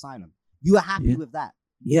up in an asylum. You were happy Yeah. with that.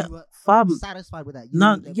 yeah, You were fam. satisfied with that. You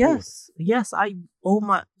No, didn't get bored. yes. I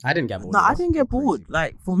I didn't get bored. No, of I it. didn't get Crazy. bored.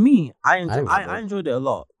 Like for me, I didn't get I bored. enjoyed it a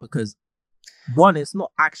lot because one, it's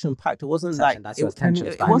not action packed. It wasn't Sachin, like that's it, your it, attention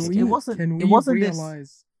it, span. wasn't. It Can wasn't. Can It we wasn't this.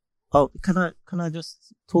 realize? Oh, can I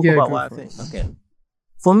just talk Yeah, about go what I for think? it. Okay.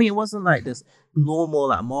 For me, it wasn't like this normal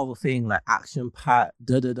like Marvel thing, like action packed,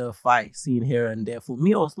 fight scene here and there. For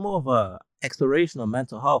me, it was more of a exploration of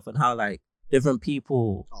mental health and how like different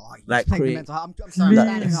people Oh, you like just take the create. mental health. I'm sorry, I'm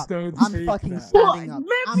standing Please up. don't I'm take fucking that. standing What? up.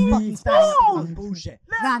 Let I'm me fucking standing up. talk. That's bullshit.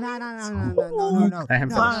 Let No. me Let him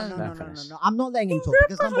No. finish. I'm not letting him talk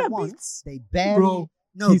because number Let me one, talk. they barely, Bro,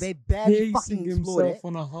 they barely Pacing fucking explored himself it.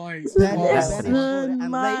 on a high. Let me high. finish.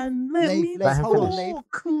 Listen, man, let me Leif, hold on, Leif.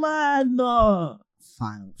 talk, man.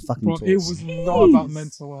 Fine, fucking Bro, talk. it was not about Jeez.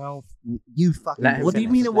 mental health. You fucking. Let him What do you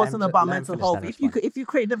finish. mean it Let wasn't him about let him mental finish, health? then If you explain. if you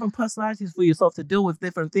create different personalities for yourself to deal with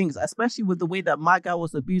different things, especially with the way that my guy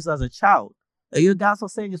was abused as a child, are you guys are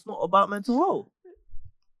saying it's not about mental health?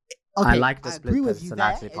 Okay, I like the I split agree with you there.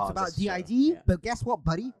 personality It's part of about this show. DID, Yeah. but guess what,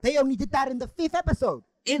 buddy? They only did that in the 5th episode.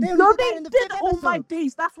 They only no, did that they in the did. 5th Oh my episode.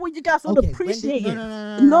 days! That's what you guys don't Okay, when appreciate did, it.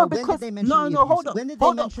 no, No, When because did they mention the no, hold abuse? up, When did they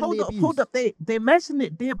hold up, mention hold the up, abuse? hold up. They mentioned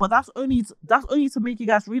it there, but that's only to make you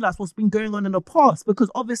guys realize what's been going on in the past. Because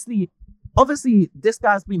obviously, this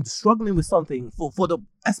guy's been struggling with something for the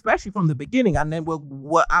especially from the beginning, and then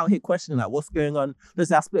we're out here questioning like what's going on.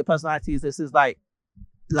 This is split personalities. This is like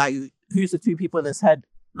who's the two people in his head?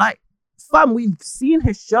 Like, fam, we've seen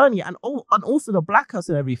his journey and also the Black House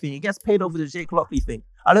and everything. He gets paid over the Jake Lockley thing.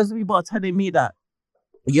 And those people are telling me that,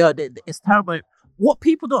 yeah, it's terrible. What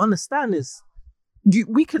people don't understand is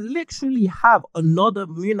we could literally have another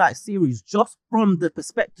Moon Knight series just from the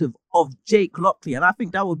perspective of Jake Lockley. And I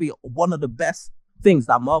think that would be one of the best things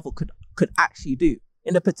that Marvel could could actually do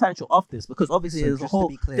in the potential of this, because obviously there's a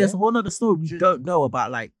whole other story we don't know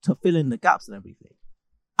about, like, to fill in the gaps and everything.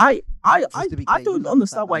 I don't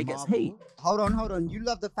understand why it gets hate. Hold on. You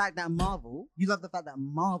love the fact that Marvel,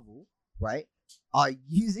 right, are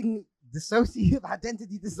using dissociative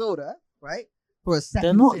identity disorder, right, for a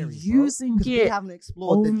second series. They're not using it. They haven't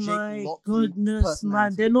explored the Jake my Lockley goodness,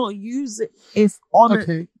 man! They're not using. It's on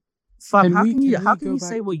Okay. Fam, how can you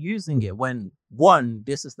say we're using it when, one,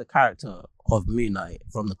 this is the character of Moon Knight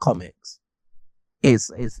from the comics? It's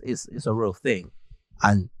a real thing,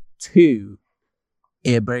 and two,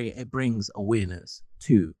 it brings awareness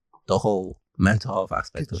to the whole mental health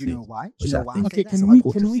aspect of things. You know why? Okay, can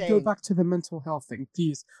we go back to the mental health thing,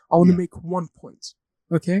 please? I want to make one point,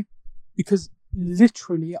 okay? Because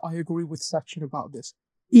literally, I agree with Sachin about this.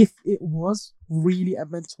 If it was really a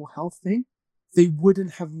mental health thing, they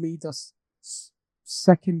wouldn't have made us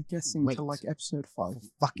second guessing to like episode 5.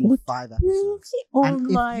 Fucking 5 episodes. Oh and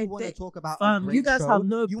my if you want to talk about you guys have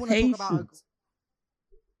no patience.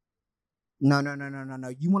 No.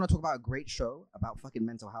 You want to talk about a great show about fucking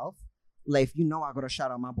mental health? Leif, you know I gotta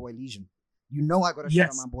shout out my boy Legion. You know I gotta shout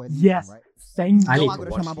out my boy Legion, right? Thank you. I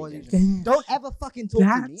gotta shout out my boy Legion. Don't ever fucking talk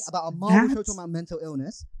to me about a Marvel show talking about mental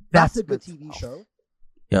illness. That's a good TV show.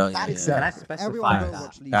 Yeah. Can I specify Everyone that? go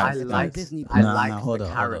watch Legion. I liked Disney. I liked the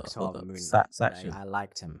character of Moon Knight. I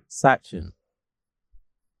liked him. Sachin.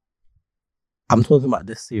 I'm talking about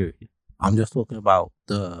this series. I'm just talking about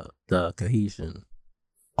the cohesion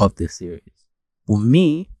of this series. For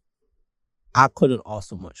me, I couldn't ask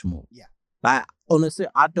for much more. Yeah. Like, honestly,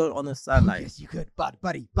 I don't understand. Like, yes, you could,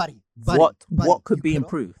 buddy. What could be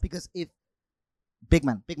improved? Because if Big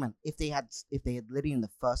man, if they had literally in the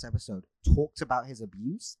first episode talked about his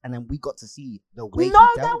abuse, and then we got to see the way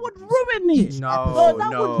that would ruin it. No,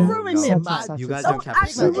 that would ruin it, man. You guys that don't would capture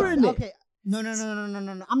actually ruin it. Okay. No.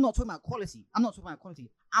 I'm not talking about quality. I'm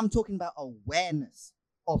talking about awareness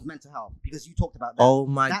of mental health, because you talked about that. Oh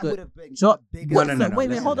my god. That would have been No.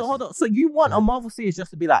 Wait, hold on. So you want a Marvel series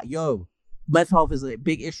just to be like, yo, mental health is a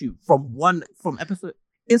big issue from episode.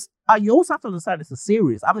 You also have to understand it's a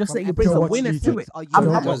series. I'm just saying it brings awareness to it. I'm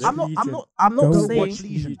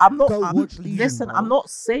not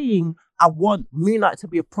saying I want Moon Knight to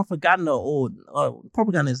be a propaganda, or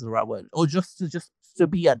propaganda is the right word, or just to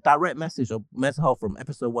be a direct message of mental health from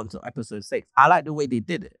episode 1 to episode 6. I like the way they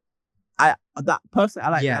did it. I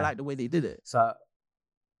like the way they did it. So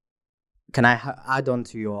can I add on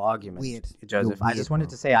to your argument, Joseph? I just wanted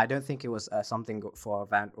to say I don't think it was something for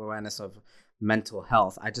awareness of mental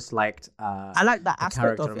health. I just liked I like that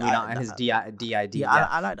aspect of it, and his DID. Yeah,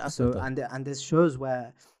 I like that. So and there's shows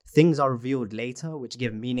where things are revealed later, which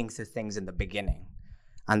give meaning to things in the beginning,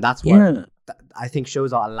 and that's what I think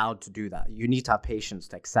shows are allowed to do. That you need to have patience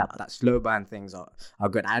to accept that slow burn things are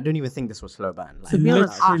good. I don't even think this was slow burn. Like,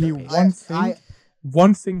 literally,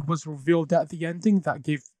 one thing was revealed at the ending that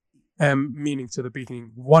gave meaning to the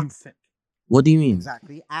beginning. One thing. What do you mean?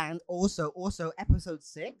 Exactly. And also episode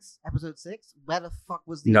 6, where the fuck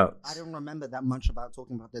was No. I don't remember that much about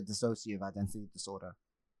talking about the dissociative identity disorder.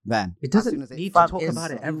 Then it doesn't need to talk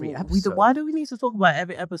about it every episode. Why do we need to talk about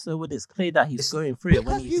every episode when it's clear that he's going through it?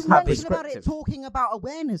 When he's mentioned about it talking about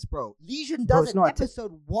awareness, bro. Legion does it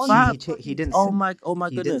episode 1. He didn't. Oh my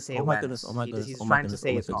goodness. He's trying to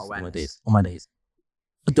say it's not awareness. Oh my days.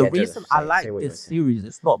 The reason I like this series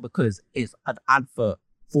is not because it's an advert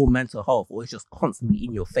for mental health or it's just constantly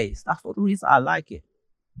in your face. That's not the reason I like it.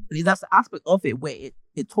 That's the aspect of it where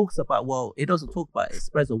it talks about, well, it doesn't talk about it, it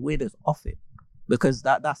spreads awareness of it. Because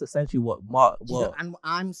that's essentially what and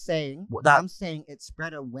I'm saying it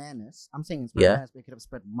spread awareness. I'm saying it spread awareness, but it could have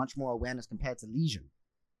spread much more awareness compared to Legion.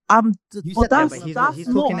 He's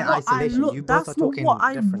talking in isolation. You both are talking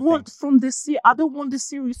different things. Want from this series. I don't want this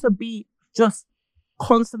series to be just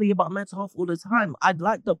constantly about mental health all the time. I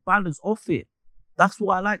like the balance of it. That's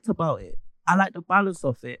what I liked about it. I like the balance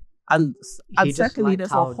of it. And secondly,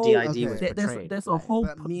 there's a whole plot.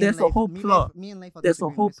 There's a whole plot.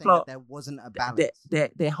 There wasn't a balance.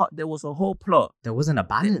 There was a whole plot. There wasn't a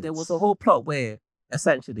balance. There was a whole plot where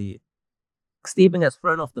essentially Stephen gets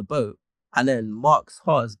thrown off the boat, and then Mark's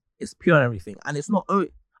heart is pure and everything, and it's not.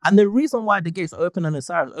 And the reason why the gates open and the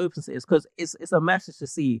sirens opens it is because it's a message to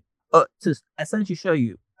see, to essentially show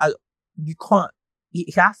you, you can't.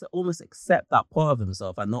 He has to almost accept that part of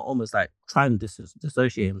himself and not almost like trying to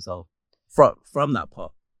dissociate himself from that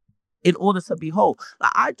part in order to be whole.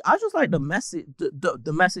 Like, I just like the message.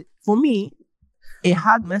 The message for me, it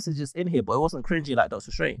had messages in here, but it wasn't cringy like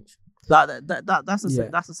Doctor Strange.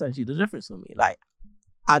 That's essentially the difference for me. Like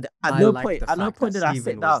at no point did I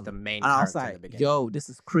sit down and I was like, yo, this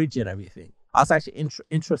is cringy and everything. I was actually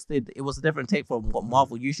interested. It was a different take from what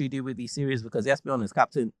Marvel usually do with these series because let's be honest,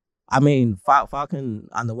 Falcon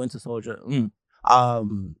and the Winter Soldier,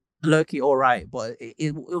 Loki, all right, but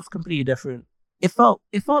it was completely different. It felt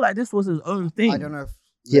like this was his own thing. I don't know if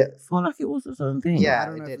it felt like it was his own thing. Yeah, I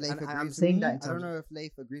don't know if Leif agrees with me. I don't know if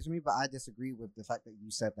Leif agrees with me, but I disagree with the fact that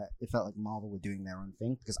you said that it felt like Marvel were doing their own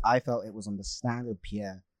thing because I felt it was on the standard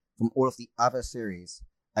Pierre from all of the other series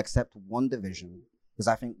except WandaVision, because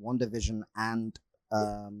I think WandaVision and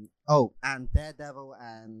Daredevil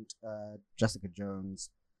and Jessica Jones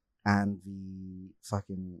and the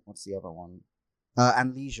fucking what's the other one?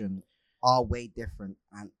 And Legion are way different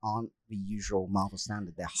and aren't the usual Marvel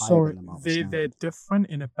standard. They're higher than the Marvel standard. They're different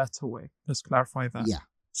in a better way. Let's clarify that. Yeah.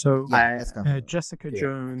 So Jessica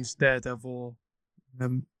Jones, Daredevil,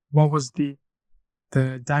 what was the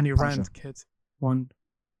Danny Rand kid one?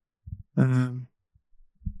 The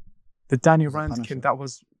Danny Rand kid that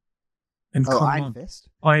was in Iron Fist.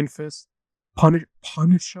 Iron Fist.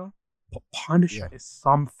 Punisher. Punisher is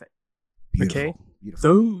something. Beautiful. Okay?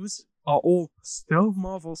 Beautiful. Those are all still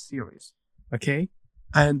Marvel series. Okay?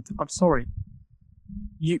 And I'm sorry.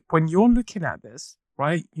 When you're looking at this,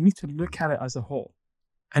 right, you need to look at it as a whole.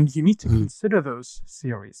 And you need to consider those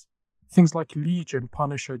series. Things like Legion,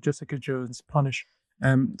 Punisher, Jessica Jones,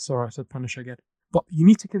 sorry, I said Punisher again. But you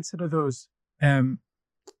need to consider those and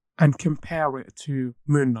compare it to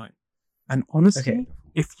Moon Knight. And honestly,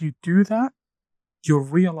 if you do that, you'll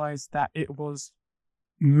realize that it was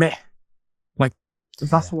meh. Like,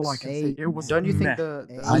 that's all I can say. It was Don't you meh. think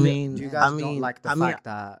do you guys don't like the fact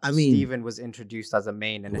that Steven was introduced as a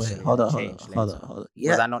main initially? Hold on.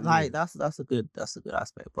 Yeah, was that not like new? that's a good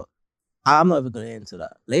aspect, but I'm not even going to get into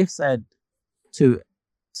that. Leif said to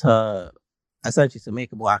essentially to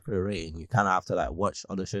make a more accurate rating, you kind of have to like watch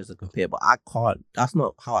other shows to compare. But I can't. That's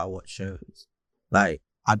not how I watch shows. Like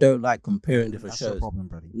I don't like comparing different shows. That's your problem,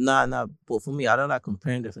 buddy. Nah. But for me, I don't like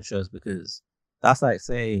comparing different shows because that's like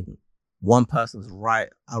saying one person's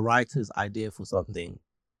a writer's idea for something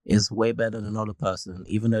is way better than another person,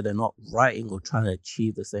 even though they're not writing or trying to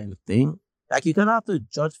achieve the same thing. Like you kind of have to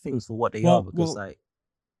judge things for what they are because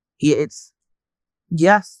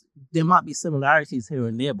yes, there might be similarities here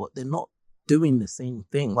and there, but they're not doing the same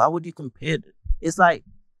thing. Why would you compare it? It's like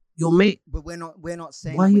but we're not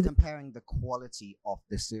saying we're comparing the quality of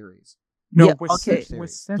the series. No, yeah, we're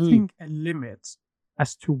setting a limit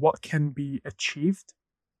as to what can be achieved,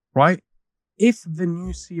 right? If the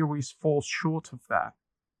new series falls short of that,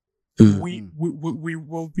 we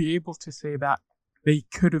will be able to say that they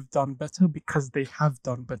could have done better because they have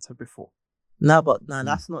done better before.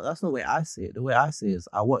 That's not the way I see it. The way I see it is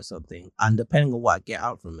I watch something and depending on what I get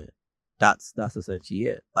out from it, that's essentially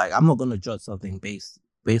it. Like I'm not gonna judge something based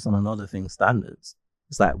on another thing's standards.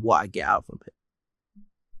 It's like what I get out from it.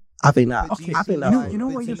 I think that. Okay, I think that. You know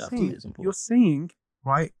what you're saying? You're saying,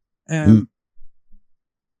 right? I'm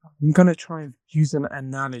gonna try and use an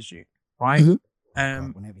analogy, right?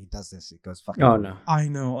 God, whenever he does this, it goes fucking. Oh no! I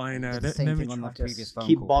know. The same thing on the previous phone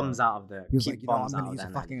keep call, bombs bro. out of there. He was keep like, bombs I'm out gonna use of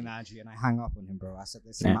a there. fucking analogy, and I hang up on him, bro. I said,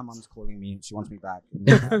 "Listen, my mom's calling me. She wants me back.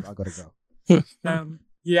 I gotta go."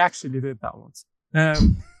 He actually did that once.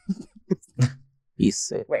 He's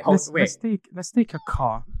sick. Let's take a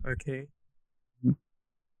car, okay?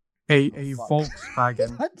 A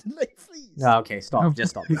Volkswagen. No, okay, stop.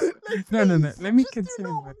 Just stop. No. Let me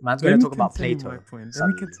continue my point. Man's going to talk about Plato. Let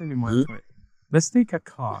me continue my point. Let's take a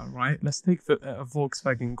car, right? Let's take a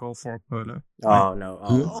Volkswagen Golf or a Polo. Oh, no.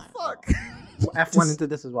 Oh, fuck. F1 into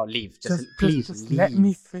this as well. Leave. Please leave. Let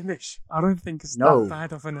me finish. I don't think it's that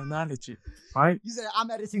bad of an analogy, right? You said, I'm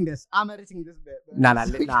editing this bit. Nah,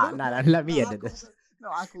 let me edit this. No,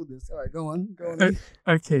 I called this. All right, go on.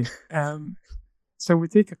 Okay. So we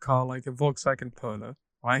take a car like a Volkswagen Polo,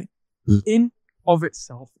 right? In of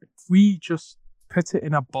itself, if we just put it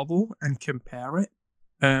in a bubble and compare it,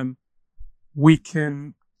 we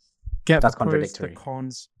can get the pros, the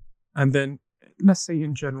cons, and then let's say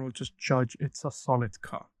in general, just judge it's a solid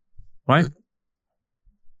car, right?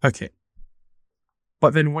 Okay.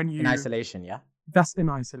 But then when you... In isolation, yeah? That's in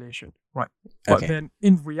isolation, right? But then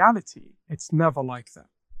in reality, it's never like that.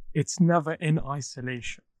 It's never in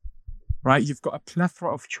isolation, right? You've got a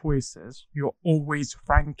plethora of choices. You're always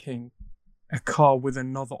ranking a car with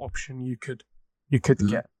another option you could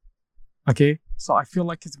get. Okay? So I feel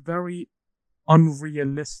like it's very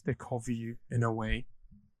unrealistic of you, in a way,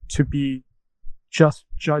 to be just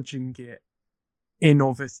judging it in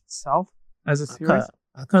of itself as a series.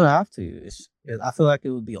 I kind of have to. I feel like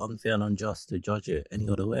it would be unfair and unjust to judge it any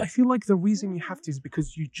other way. I feel like the reason you have to is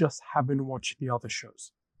because you just haven't watched the other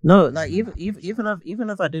shows. No, like even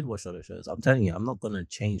if I did watch other shows, I'm telling you, I'm not gonna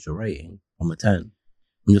change the rating from a 10.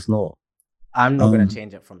 I'm just not. I'm not gonna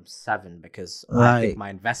change it from 7 because I think my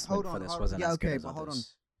investment for this wasn't as good as others. Hold on.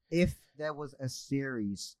 If there was a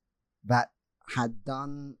series that had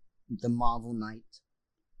done the Marvel Knight,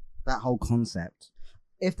 that whole concept,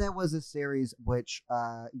 if there was a series which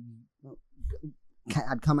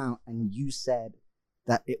had come out and you said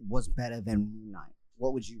that it was better than Moon Knight,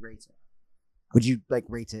 what would you rate it? Would you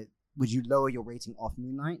rate it? Would you lower your rating off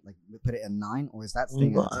Moon Knight, like put it at 9, or is that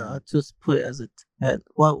staying at 10? I just put it as a 10.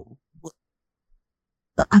 Well,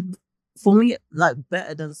 for me, like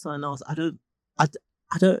better than someone else. I don't.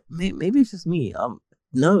 Maybe it's just me.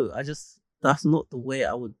 No, that's not the way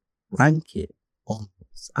I would rank it.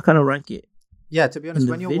 I kind of rank it. Yeah, to be honest,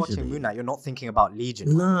 when you're watching Moon Knight, you're not thinking about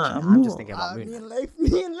Legion. I'm just thinking about Moon Knight.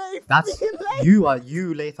 Me and Leif. That's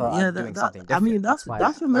you, Leif, are doing something different. I mean, that's your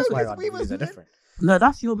method. That's why our reviews are different. No,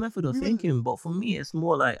 that's your method of thinking. But for me, it's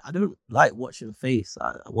more like I don't like watching face.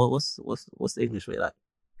 What's the English way? Like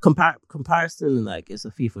comparison, like it's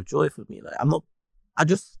a thief of joy for me. Like I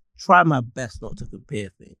just try my best not to compare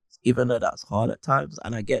things, even though that's hard at times.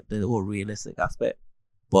 And I get the whole realistic aspect,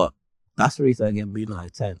 but that's the reason I get Moon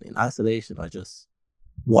Knight 10. In isolation,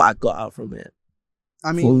 what I got out from it,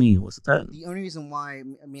 for me, was a 10. The only reason why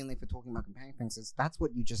me and Leif are talking about comparing things is that's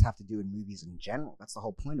what you just have to do in movies in general. That's the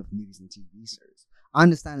whole point of movies and TV series. I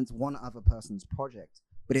understand it's one other person's project,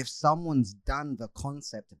 but if someone's done the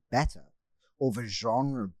concept better or the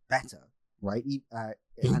genre better, right,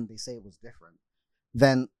 and they say it was different,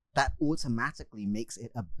 then that automatically makes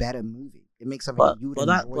it a better movie. It makes something that you would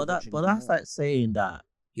enjoy. But that's like saying that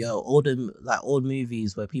old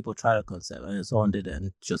movies where people try a concept and someone did it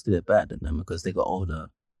and just did it better than them because they got older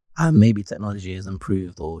and maybe technology has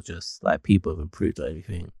improved or just like people have improved or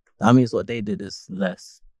anything. That means what they did is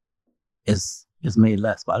less. Is made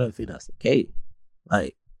less, but I don't think that's the case.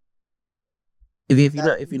 Like, if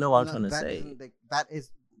you know what I'm trying to say, that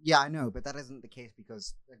is. Yeah, I know, but that isn't the case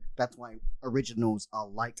because that's why originals are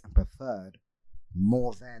liked and preferred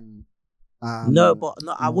more than.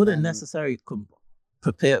 I wouldn't necessarily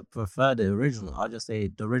prefer the original. I'll just say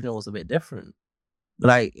the original was a bit different.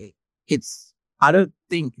 Like I don't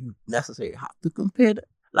think you necessarily have to compare it.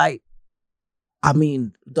 Like, I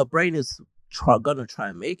mean, the brain is gonna try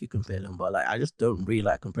and make you compare them, but like I just don't really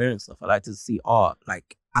like comparing stuff. I like to see art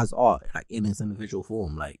like as art, like in its individual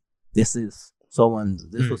form. Like this was someone's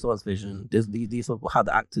vision. These are how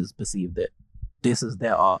the actors perceived it. This is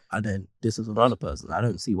their art, and then this is another person. I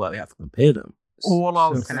don't see why we have to compare them. All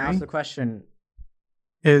I'll say, can I ask the question?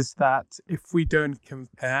 Is that if we don't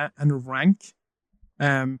compare and rank,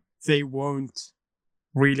 they won't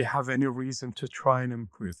really have any reason to try and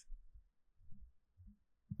improve.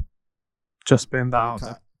 Just being that out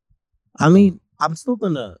there. I mean, I'm still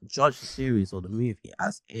gonna judge the series or the movie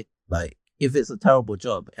as it. Like, if it's a terrible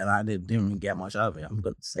job and I didn't even get much out of it, I'm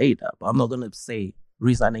gonna say that. But I'm not gonna say the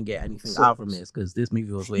reason I didn't get anything out from it is because this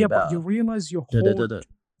movie was way better. Yeah, but you realize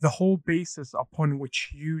the whole basis upon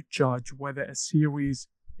which you judge whether a series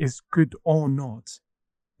is good or not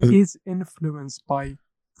is influenced by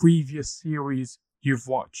previous series you've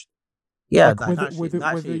watched. Yeah,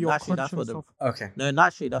 whether you're conscious of... Okay. No,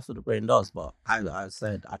 naturally, that's what the brain does. But I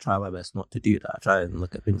said I try my best not to do that. I try and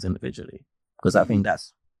look at things individually because I think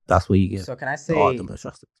that's where you get. So can I say? The most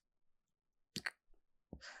trusted.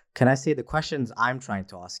 Can I say the questions I'm trying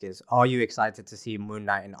to ask is: are you excited to see Moon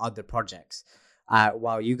Knight in other projects?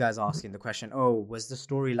 While you guys are asking the question, was the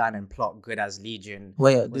storyline and plot good as Legion?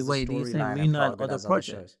 Wait, do you say Moon Knight other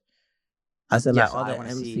projects? I said like other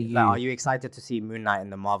MCU. Are you excited to see Moon Knight in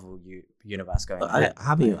the Marvel universe going? I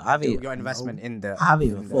haven't your investment in the. I haven't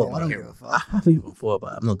even thought about it. I haven't even thought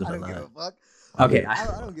about it. I'm not gonna lie. I don't give a fuck. Okay,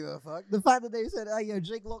 I don't give a fuck. The fact that they said,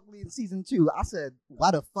 Jake Lockley in season 2, I said,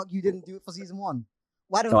 why the fuck you didn't do it for season 1?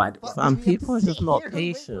 Why don't people are just not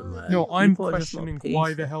patient, man. No, I'm questioning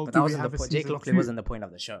why the hell do we have a season 2? Jake Lockley wasn't the point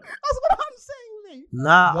of the show. That's what I'm saying, mate.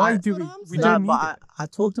 Nah, why do we don't need it. I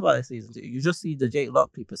talked about it season 2. You just see the Jake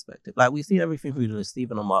Lockley perspective. Like, we see everything through the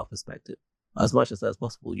Stephen or Mark perspective as much as that's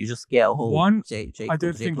possible. You just get a whole Jake I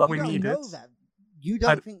don't think we need it. You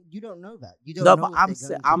don't know that. You don't know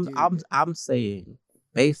but I'm saying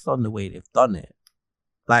based on the way they've done it,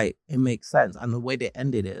 like, it makes sense. And the way they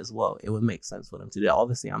ended it as well, it would make sense for them to do that.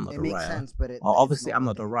 Obviously, I'm not the writer. It makes sense, but obviously, I'm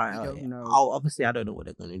not the writer. Obviously, I don't know what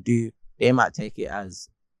they're going to do. They might take it as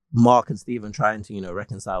Mark and Steven trying to,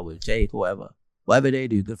 reconcile with Jake or whatever. Whatever they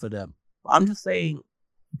do, good for them. But I'm just saying,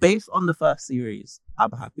 based on the first series,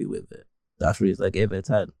 I'm happy with it. That's the reason I gave it a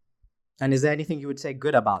 10. And is there anything you would say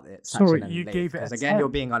good about it? Sorry, you gave it a 10. Because again, you're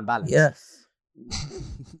being unbalanced. Yes.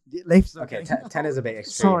 Okay, 10 is a bit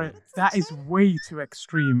extreme. Sorry, that is way too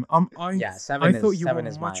extreme. Yeah, 7 I thought you seven were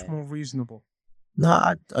is much more reasonable. No,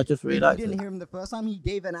 I just really liked You didn't it. hear him the first time. He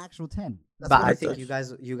gave an actual 10. But I think you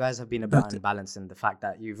guys have been a bit unbalanced in the fact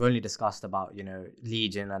that you've only discussed about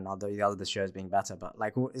Legion and the other shows being better. But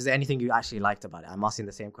like, is there anything you actually liked about it? I'm asking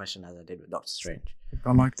the same question as I did with Doctor Strange.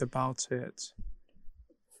 I liked about it.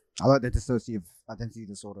 I like the dissociative identity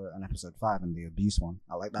disorder in episode 5 and the abuse one.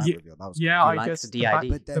 I like that reveal. That was cool. I guess the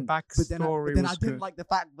DID. The backstory then was I didn't good. like the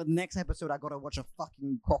fact the next episode I gotta watch a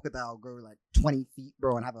fucking crocodile go like 20 feet,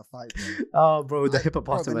 bro, and have a fight. Bro. Oh, bro, the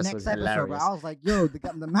hippopotamus was hilarious. Episode, bro, I was like, yo,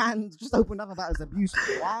 the man just opened up about his abuse.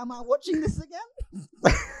 Why am I watching this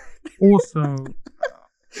again? Also,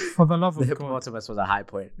 for the love of God, the hippopotamus was a high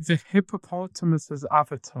point. The hippopotamus's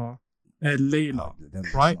avatar, Layla,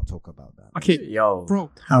 right? Not talk about that. Okay, yo,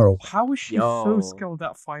 bro, Harold, how is she so skilled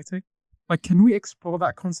at fighting? Like, can we explore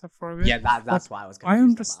that concept for a bit? Yeah, that's why I was confused. I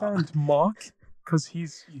understand Mark because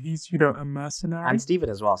he's a mercenary, and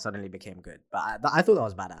Steven as well suddenly became good. But I thought that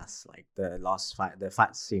was badass. Like the last fight, the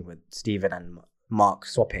fight scene with Steven and Mark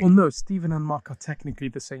swapping. Well, no, Steven and Mark are technically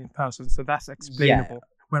the same person, so that's explainable.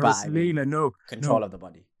 Yeah, whereas Layla, control of the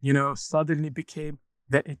body. Suddenly became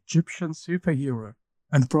the Egyptian superhero,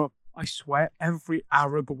 and bro. I swear every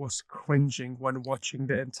Arab was cringing when watching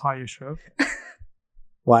the entire show.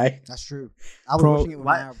 Why? That's true. I was watching it with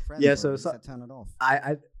my Arab friends. Yeah, so said turn it off.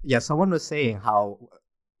 Someone was saying how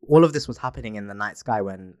all of this was happening in the night sky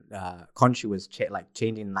when Khonshu was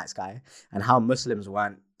changing the night sky, and how Muslims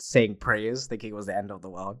weren't saying prayers thinking it was the end of the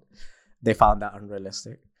world. They found that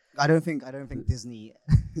unrealistic. I don't think Disney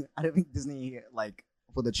like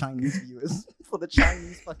for the Chinese viewers, for the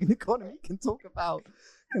Chinese fucking economy can talk about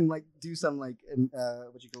and like do some like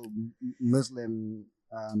what you call Muslim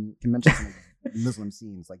conventions and like, Muslim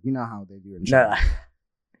scenes, like how they do in China.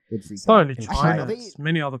 It's not only China, it's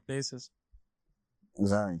many other places.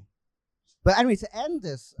 Exactly. But anyway, to end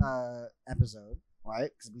this episode,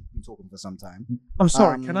 right? Because we've been talking for some time. I'm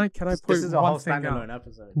sorry. Can I point this is a one whole thing out?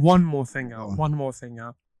 Episode. One more thing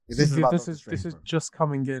out. This is just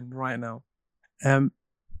coming in right now.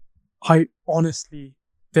 I honestly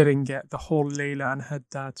didn't get the whole Layla and her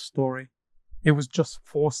dad story. It was just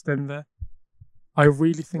forced in there. I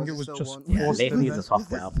really think it was just forced in there. A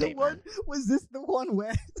software update. Was this the one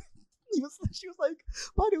where she was like,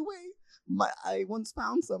 by the way, I once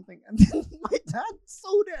found something and then my dad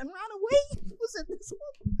sold it and ran away? Was it this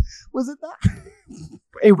one? Was it that?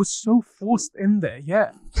 It was so forced in there,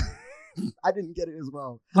 yeah. I didn't get it as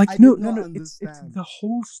well. Like, no. It's the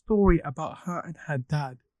whole story about her and her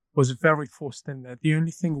dad was very forced in there. The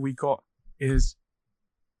only thing we got is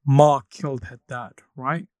Mark killed her dad,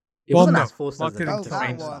 right? It wasn't as forced as the Doctor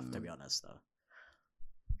Strange stuff, to be honest, though.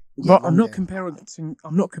 But I'm not comparing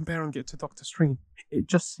it to Doctor Strange. It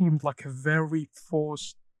just seemed like a very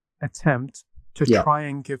forced attempt to try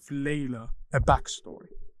and give Layla a backstory.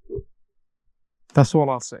 That's all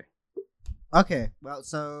I'll say. Okay, well,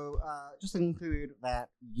 so just to conclude that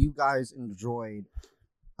you guys enjoyed,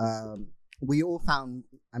 we all found,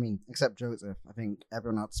 except Joseph, I think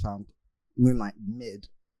everyone else found Moonlight mid,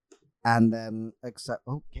 and then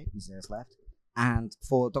he's there's left. And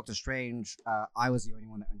for Doctor Strange, I was the only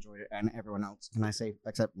one that enjoyed it, and everyone else, can I say,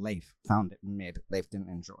 except Leif, found it mid. Leif didn't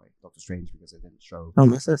enjoy Doctor Strange because it didn't show.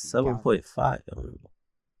 Oh, it says 7.5.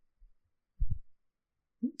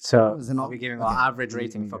 So, are we giving our average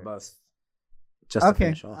rating for both? Just to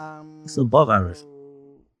finish off. It's above average.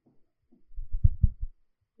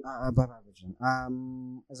 Above average.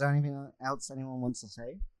 Is there anything else anyone wants to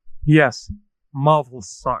say? Yes. Marvel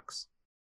sucks.